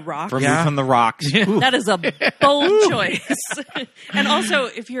on yep. the rocks. Vermouth on the rocks. That is a bold choice. And also,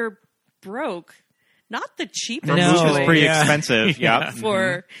 if you're broke, not the cheapest Vermouth choice is pretty expensive. Yep.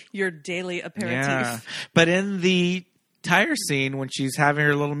 for your daily aperitif. Yeah. But in the tire scene, when she's having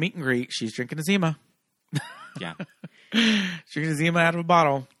her little meet and greet, she's drinking a Zima. Yeah. She's drinking a Zima out of a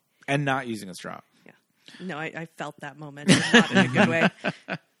bottle and not using a straw. No, I felt that moment, but not in a good way.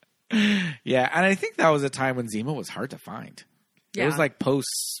 Yeah, and I think that was a time when Zima was hard to find. Yeah. It was like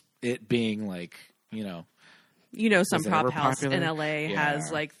post it being like, some Was it prop ever house popular? in LA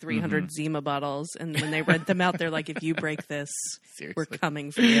has like 300 Zima bottles, and when they rent them out, they're like, if you break this, we're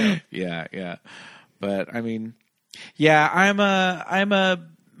coming for you. Yeah. But I mean, yeah, I'm a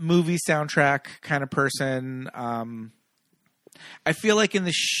movie soundtrack kind of person. I feel like in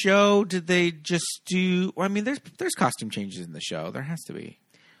the show, did they just do? Well, I mean, there's costume changes in the show. There has to be.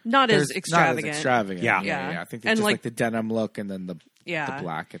 Not as Not extravagant. as extravagant. Yeah. I think it's And just like- like the denim look and then the Yeah.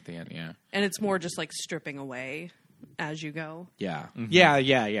 black at the end. Yeah. And it's more just like stripping away as you go. Yeah. Mm-hmm.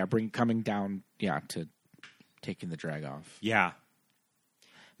 Yeah. Coming down. Yeah. To taking the drag off. Yeah.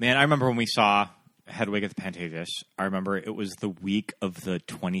 Man, I remember when we saw Hedwig at the Pantages. I remember it was the week of the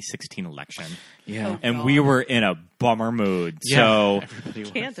 2016 election. Yeah. And we were in a bummer mood. Yeah. So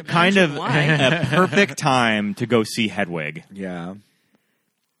Can't imagine kind of why. a perfect time to go see Hedwig. Yeah.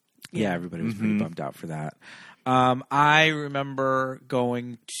 Yeah, everybody was pretty bummed out for that. I remember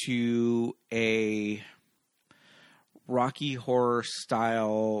going to a Rocky Horror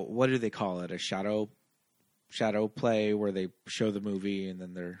style, what do they call it? A shadow play where they show the movie and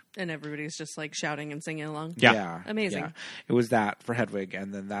then they're... And everybody's just like shouting and singing along. Yeah. Amazing. Yeah. It was that for Hedwig,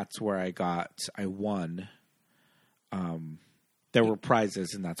 and then that's where I won. There were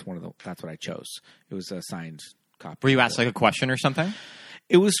prizes, and that's what I chose. It was a signed copy. Were you asked like a question or something?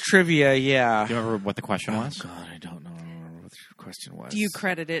 It was trivia, yeah. Do you remember what the question was? God, I don't know what the question was. Do you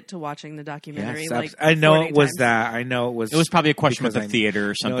credit it to watching the documentary? Yes, I know 40 it was times? that. I know it was. It was probably a question with because the theater or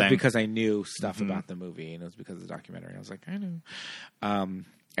No, it something. was because I knew stuff about the movie, and it was because of the documentary. I was like, I knew.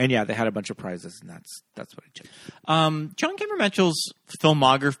 And yeah, they had a bunch of prizes, and that's what I chose. John Cameron Mitchell's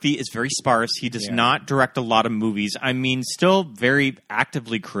filmography is very sparse. He does Yeah. not direct a lot of movies. I mean, still very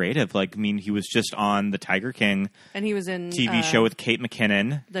actively creative. Like, I mean, he was just on the Tiger King And he was in TV show with Kate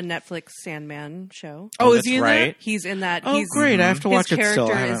McKinnon. the Netflix Sandman show. Oh, is that's he in right. He's in that. Oh, He's, great. I have to watch his it still.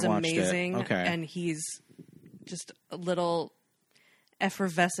 I character haven't is watched it. amazing. Okay. And he's just a little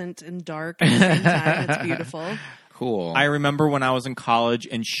effervescent and dark at the same time. It's beautiful. Cool. I remember when I was in college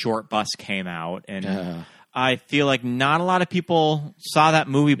and Short Bus came out, and I feel like not a lot of people saw that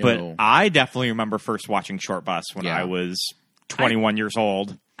movie, but No. I definitely remember first watching Short Bus when Yeah. I was 21 years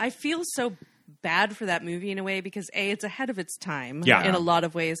old. I feel so bad for that movie in a way because A, it's ahead of its time Yeah. in a lot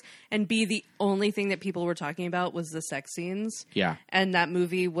of ways, and B, the only thing that people were talking about was the sex scenes. Yeah. And that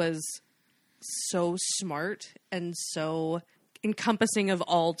movie was so smart and so encompassing of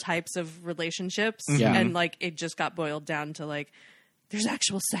all types of relationships. Yeah. And like it just got boiled down to like there's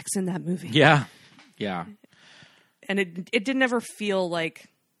actual sex in that movie. Yeah. Yeah. And it didn't ever feel like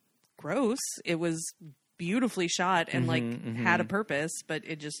gross. It was beautifully shot and had a purpose, but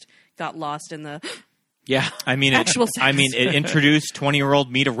it just got lost in the Yeah. I mean, Actual sex. I mean, it introduced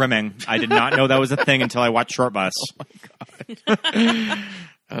 20-year-old me to rimming. I did not know that was a thing until I watched Short Bus.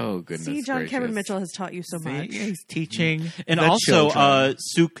 Oh, goodness. See, John Cameron gracious. Mitchell has taught you so much. See, he's teaching. And the also,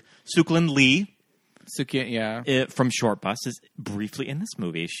 children. Suklin Lee Suki, yeah. from Short Bus is briefly in this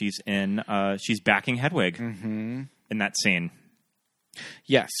movie. She's backing Hedwig Mm-hmm. in that scene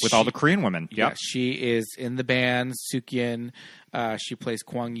Yes. with all the Korean women. Yeah, Yep. she is in the band, Sukyin. She plays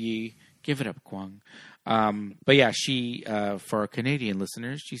Kwang Yi. Give it up, Kwang. But yeah, she, for our Canadian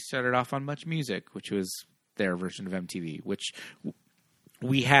listeners, she started off on Much Music, which was their version of MTV, which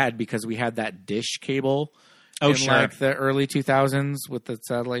we had because we had that dish cable in sure. like the early 2000s with the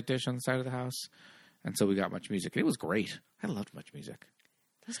satellite dish on the side of the house. And so we got Much Music. It was great. I loved Much Music.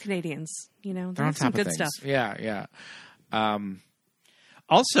 Those Canadians, they They're on have some top of good things. stuff. Yeah.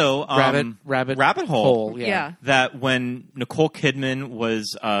 Also, Rabbit Hole. Yeah. That when Nicole Kidman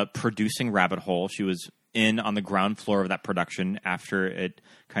was producing Rabbit Hole, she was in on the ground floor of that production after it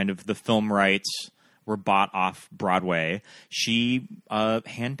kind of the film rights were bought off Broadway. She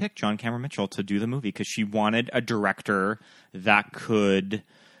handpicked John Cameron Mitchell to do the movie because she wanted a director that could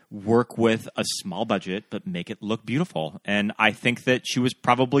work with a small budget but make it look beautiful. And I think that she was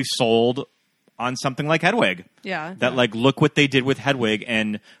probably sold on something like Hedwig. Yeah. That like, look what they did with Hedwig,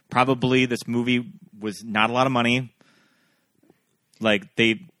 and probably this movie was not a lot of money. Like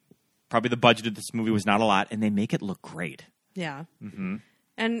probably the budget of this movie was not a lot, and they make it look great. Yeah. Mm-hmm.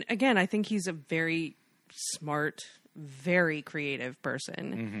 And again, I think he's a very smart, very creative person.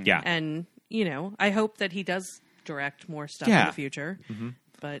 Mm-hmm. Yeah. And, you know, I hope that he does direct more stuff in the future. Mm-hmm.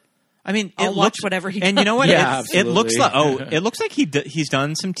 But I mean, I'll watch whatever he does. And you know what? Yeah, it looks like it looks like he's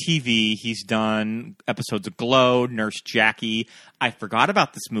done some TV. He's done episodes of Glow, Nurse Jackie. I forgot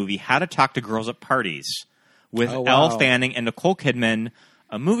about this movie, How to Talk to Girls at Parties, with Elle Fanning and Nicole Kidman.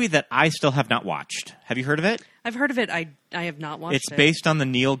 A movie that I still have not watched. Have you heard of it? I've heard of it. I have not watched it. It's based on the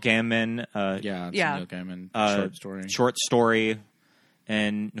Neil Gaiman. It's a Neil Gaiman short story,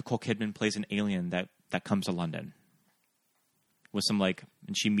 and Nicole Kidman plays an alien that comes to London with some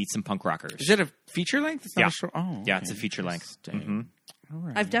and she meets some punk rockers. Is it a feature length? It's not a short. Oh, yeah, it's a feature length. Mm-hmm.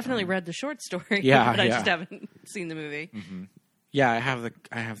 Right. I've definitely read the short story, Yeah, but I just haven't seen the movie. Mm-hmm. Yeah, I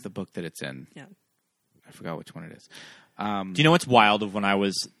have the book that it's in. Yeah, I forgot which one it is. Do you know what's wild of when I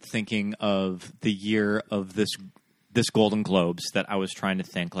was thinking of the year of this Golden Globes that I was trying to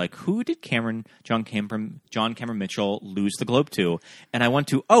think, who did John Cameron Mitchell lose the Globe to? And I went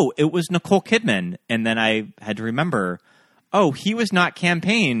to, it was Nicole Kidman. And then I had to remember, he was not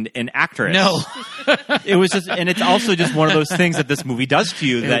campaigned an actress. No. It was just, and it's also just one of those things that this movie does to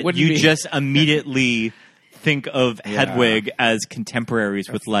you that you just immediately think of Hedwig as contemporaries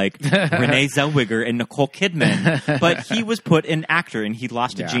with Renee Zellweger and Nicole Kidman, but he was put in actor and he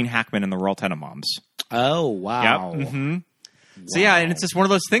lost to Gene Hackman in The Royal Tenenbaums. Oh wow! Yep. Mm-hmm. Wow. So yeah, and it's just one of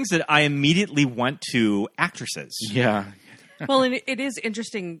those things that I immediately went to actresses. Yeah. Well, and it is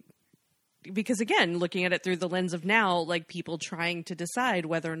interesting because again, looking at it through the lens of now, people trying to decide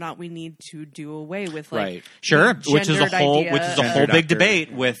whether or not we need to do away with sure, which is a whole big actor.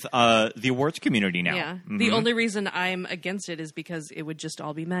 debate with the awards community now. Yeah, mm-hmm. The only reason I'm against it is because it would just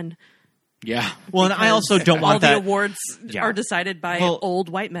all be men. Yeah. Well, and I also don't want all the awards are decided by old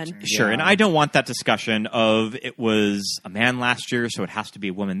white men. Sure, and I don't want that discussion of it was a man last year, so it has to be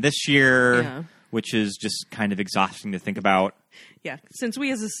a woman this year, which is just kind of exhausting to think about. Yeah, since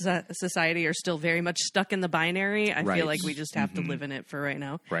we as a society are still very much stuck in the binary, I feel like we just have to live in it for right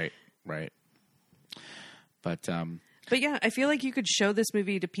now. Right. But yeah, I feel like you could show this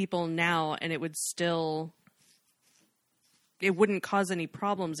movie to people now and it would still... It wouldn't cause any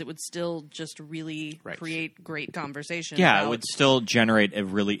problems. It would still just really create great conversation. Yeah, it would still generate a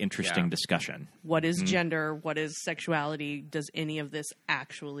really interesting discussion. What is gender? What is sexuality? Does any of this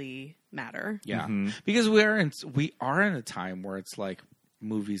actually matter? Yeah, because we are in a time where it's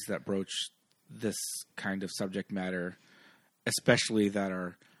movies that broach this kind of subject matter, especially that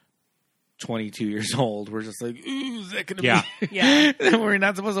are 22 years old. We're just ooh, is that going to be? Yeah. We're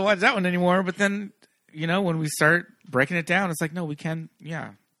not supposed to watch that one anymore. But then, when we start breaking it down, it's no, we can.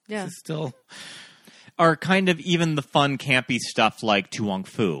 Yeah. This is still. Or kind of even the fun, campy stuff like Tu Wong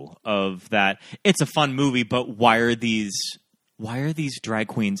Fu, of that. It's a fun movie, but why are these drag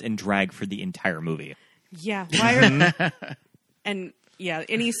queens in drag for the entire movie? Yeah. Why are and yeah,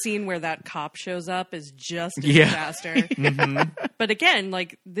 any scene where that cop shows up is just a disaster. But again,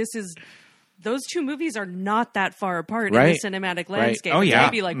 those two movies are not that far apart in the cinematic landscape. Oh, yeah.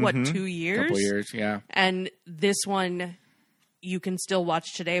 Maybe 2 years? Couple years, yeah. And this one you can still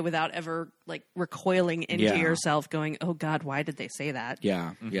watch today without ever recoiling into yourself going, oh God, why did they say that?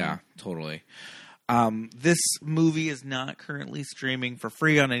 Yeah, yeah, totally. This movie is not currently streaming for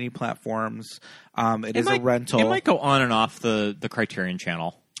free on any platforms. It is a rental. It might go on and off the Criterion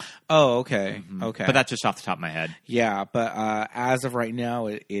channel. Oh, okay. Okay. But that's just off the top of my head. Yeah, but as of right now,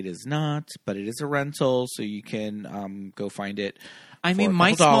 it is not. But it is a rental, so you can go find it. I mean,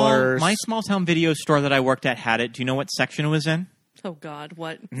 my small town video store that I worked at had it. Do you know what section it was in? Oh God,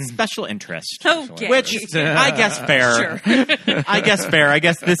 what? Special interest. Okay. Which I guess fair. Sure. I guess fair. I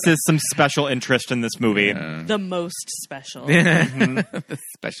guess this is some special interest in this movie. The most special. The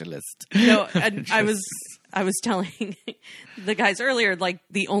specialist. No, and I was telling the guys earlier,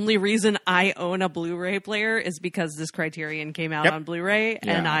 the only reason I own a Blu-ray player is because this Criterion came out on Blu-ray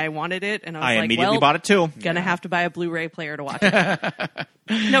and I wanted it, and I was immediately bought it too. Gonna have to buy a Blu-ray player to watch it.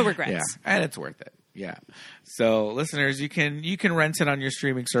 No regrets. Yeah, and it's worth it. Yeah. So, listeners, you can rent it on your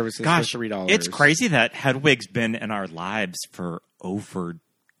streaming services for $3. It's crazy that Hedwig's been in our lives for over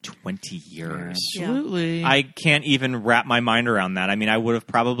 20 years. Absolutely. I can't even wrap my mind around that. I mean, I would have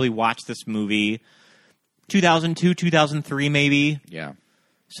probably watched this movie 2002, 2003 maybe. Yeah.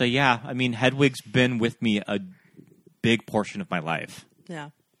 So, yeah, I mean, Hedwig's been with me a big portion of my life. Yeah.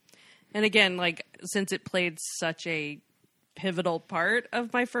 And again, since it played such a pivotal part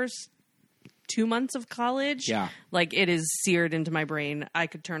of my first 2 months of college, it is seared into my brain. I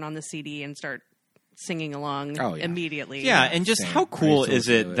could turn on the CD and start singing along immediately. Yeah, and just how cool is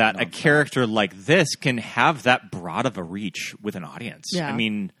it that a character like this can have that broad of a reach with an audience? Yeah. I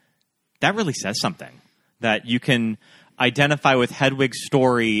mean, that really says something. That you can identify with Hedwig's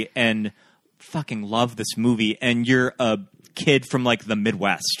story and fucking love this movie, and you're a kid from, like, the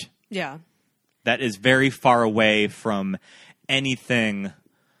Midwest. Yeah. That is very far away from anything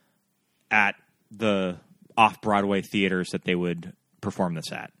at the off-Broadway theaters that they would perform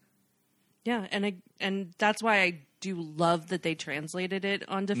this at. Yeah, and that's why I do love that they translated it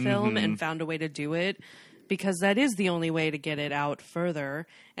onto film and found a way to do it, because that is the only way to get it out further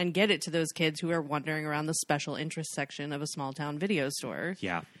and get it to those kids who are wandering around the special interest section of a small town video store.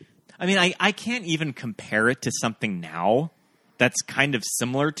 Yeah. I mean, I can't even compare it to something now that's kind of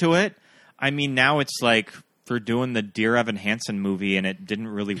similar to it. I mean, now it's like they're doing the Dear Evan Hansen movie and it didn't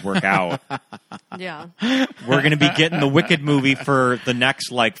really work out. Yeah. We're going to be getting the Wicked movie for the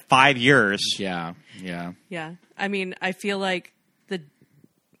next, like, 5 years. Yeah. Yeah. I mean, I feel like the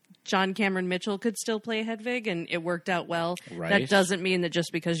John Cameron Mitchell could still play Hedwig, and it worked out well. Right. That doesn't mean that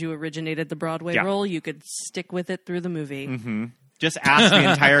just because you originated the Broadway role, you could stick with it through the movie. Mm-hmm. Just ask the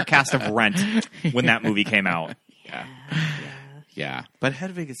entire cast of Rent when that movie came out. Yeah. But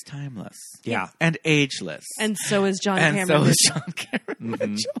Hedwig is timeless. Yeah. And ageless. And so is John and Cameron so Mitchell. is John Cameron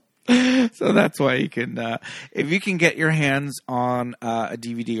Mitchell. So that's why you can, if you can get your hands on a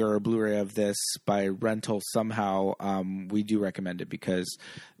DVD or a Blu-ray of this by rental somehow, we do recommend it, because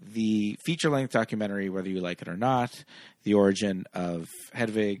the feature-length documentary, whether you like it or not, the origin of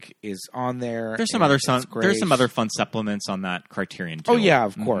Hedwig is on there. There's some other fun supplements on that Criterion too. Oh yeah,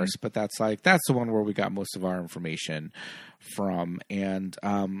 of course. But that's the one where we got most of our information from, and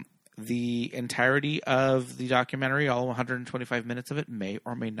the entirety of the documentary, all 125 minutes of it, may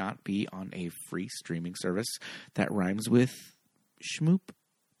or may not be on a free streaming service that rhymes with Schmoop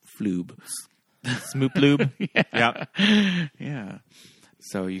Floob. Smoop Lube. Yeah.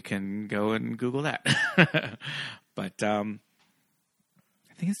 So you can go and Google that. But I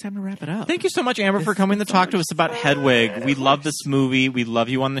think it's time to wrap it up. Thank you so much, Amber, for coming to talk to us about Hedwig. We love this movie. We love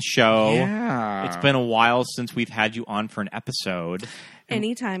you on the show. Yeah. It's been a while since we've had you on for an episode.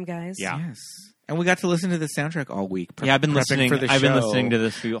 Anytime, guys. Yeah. Yes. And we got to listen to the soundtrack all week. I've been listening. I've been listening to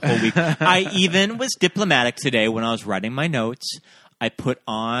this the whole week. I even was diplomatic today when I was writing my notes. I put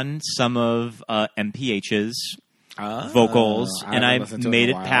on some of MPH's vocals, and I made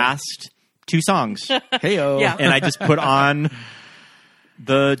it past 2 songs. Hey-o. Yeah. And I just put on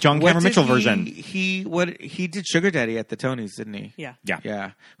the John Cameron Mitchell version. He did Sugar Daddy at the Tonys, didn't he? Yeah.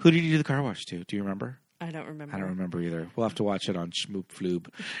 Yeah. Who did he do the car wash to? Do you remember? I don't remember. I don't remember either. We'll have to watch it on Schmoop Floob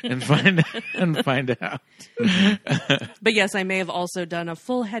and find out. But yes, I may have also done a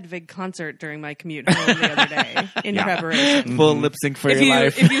full Hedwig concert during my commute home the other day in preparation. Full lip sync for your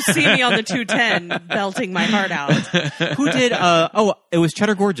life. If you see me on the 210 belting my heart out. Who did? It was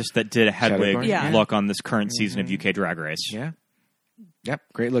Cheddar Gorgeous that did a Hedwig look on this current season of UK Drag Race. Yeah. Yep.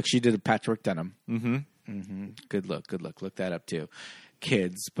 Great look. She did a patchwork denim. Mm-hmm. Good look. Look that up too,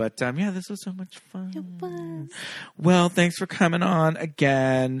 kids. But this was so much fun. It was. Well, thanks for coming on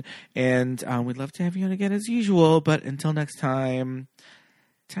again, and we'd love to have you on again as usual. But until next time,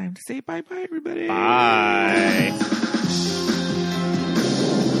 time to say bye, everybody. Bye.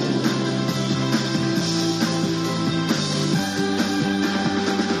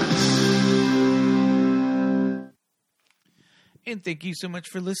 And thank you so much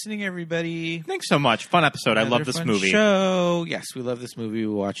for listening, everybody. Thanks so much. Fun episode. I love this movie. Show. Yes, we love this movie.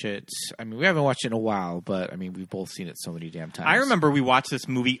 We watch it. I mean, we haven't watched it in a while, but I mean, we've both seen it so many damn times. I remember we watched this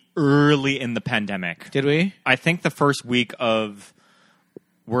movie early in the pandemic. Did we? I think the first week of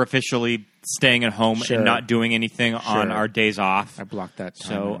we're officially staying at home and not doing anything on our days off. I blocked that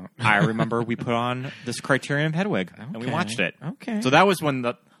time So out. I remember we put on this Criterion of Hedwig and we watched it. Okay. So that was when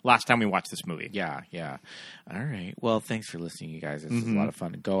the last time we watched this movie. Yeah. All right. Well, thanks for listening, you guys. This is a lot of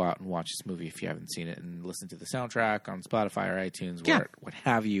fun. Go out and watch this movie if you haven't seen it, and listen to the soundtrack on Spotify or iTunes, what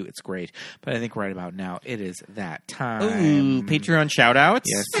have you. It's great. But I think right about now, it is that time. Ooh, Patreon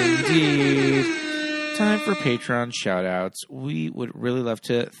shout-outs? Yes, indeed. Time for Patreon shout-outs. We would really love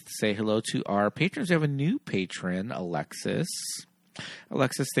to say hello to our patrons. We have a new patron, Alexis.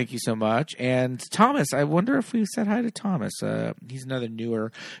 Alexis, thank you so much. And Thomas, I wonder if we said hi to Thomas. He's another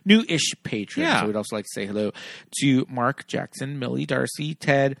new-ish patron. Yeah. So we'd also like to say hello to Mark, Jackson, Millie, Darcy,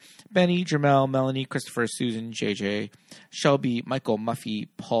 Ted, Benny, Jermel, Melanie, Christopher, Susan, JJ, Shelby, Michael, Muffy,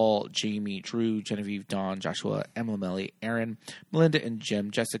 Paul, Jamie, Drew, Genevieve, Dawn, Joshua, Emma, Melly, Aaron, Melinda and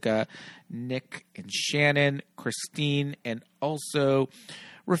Jim, Jessica, Nick and Shannon, Christine, and also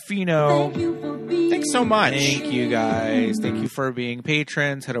Rufino. Thanks so much. Thank you, guys. Thank you for being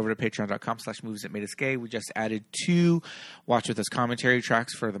patrons. Head over to patreon.com/movies that made us gay. We just added 2 Watch With Us commentary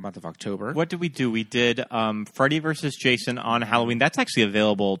tracks for the month of October. What did we do? We did Freddy vs. Jason on Halloween. That's actually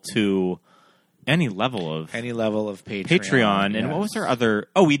available to any level of Patreon. Yes. And what was our other?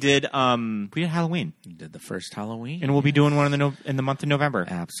 Oh, we did Halloween. We did the first Halloween. And we'll be doing one in the month of November.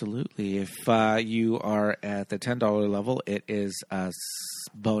 Absolutely. If you are at the $10 level, it is a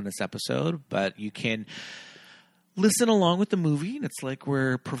bonus episode, but you can listen along with the movie, and it's like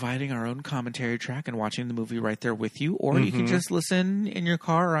we're providing our own commentary track and watching the movie right there with you, or you can just listen in your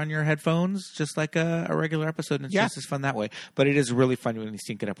car or on your headphones, just like a regular episode, and it's just as fun that way. But it is really fun when you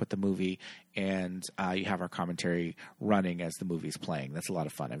sync it up with the movie, and you have our commentary running as the movie's playing. That's a lot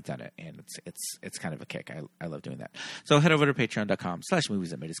of fun. I've done it, and it's kind of a kick. I love doing that. So head over to patreon.com/movies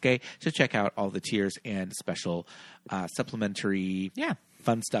that made us gay to check out all the tiers and special supplementary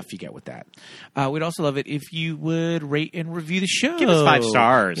fun stuff you get with that. We'd also love it if you would rate and review the show. Give us 5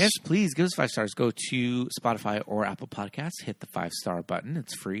 stars. Yes, please give us 5 stars. Go to Spotify or Apple Podcasts. Hit the 5-star button.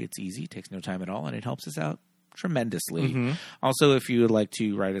 It's free. It's easy. It takes no time at all, and it helps us out tremendously. Also, if you would like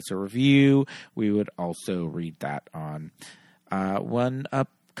to write us a review, we would also read that on one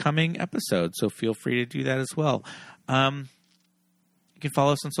upcoming episode. So feel free to do that as well. You can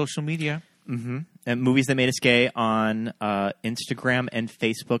follow us on social media. And Movies That Made Us Gay on Instagram and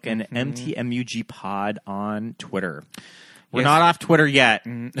Facebook, and MTMUG Pod on Twitter. We're not off Twitter yet.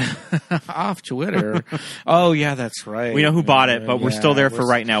 Off Twitter? Oh, yeah, that's right. We know who bought it, but we're still there for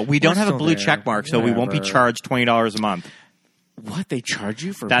right now. We don't have a blue check mark, so we won't be charged $20 a month. What? They charge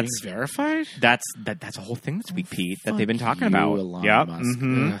you for being verified? That's a whole thing this week, Pete, that they've been talking about. Yep.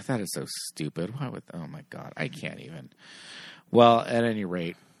 That is so stupid. Why would? Oh, my God. I can't even. Well, at any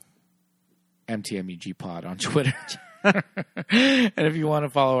rate, MTMEG Pod on Twitter. And if you want to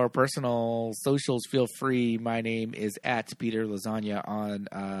follow our personal socials, feel free. My name is @PeterLasagna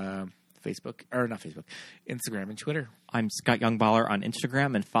on Facebook, or not Facebook, Instagram and Twitter. I'm Scott Youngballer on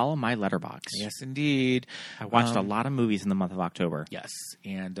Instagram, and follow my letterbox. Yes, indeed. I watched a lot of movies in the month of October. Yes,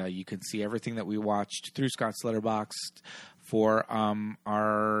 and you can see everything that we watched through Scott's letterbox for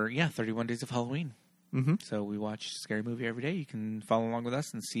our 31 Days of Halloween. So we watch a scary movie every day. You can follow along with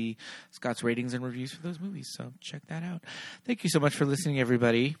us and see Scott's ratings and reviews for those movies. So check that out. Thank you so much for listening,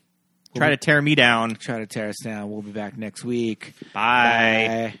 everybody. Try to tear me down. Try to tear us down. We'll be back next week.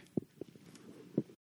 Bye. Bye.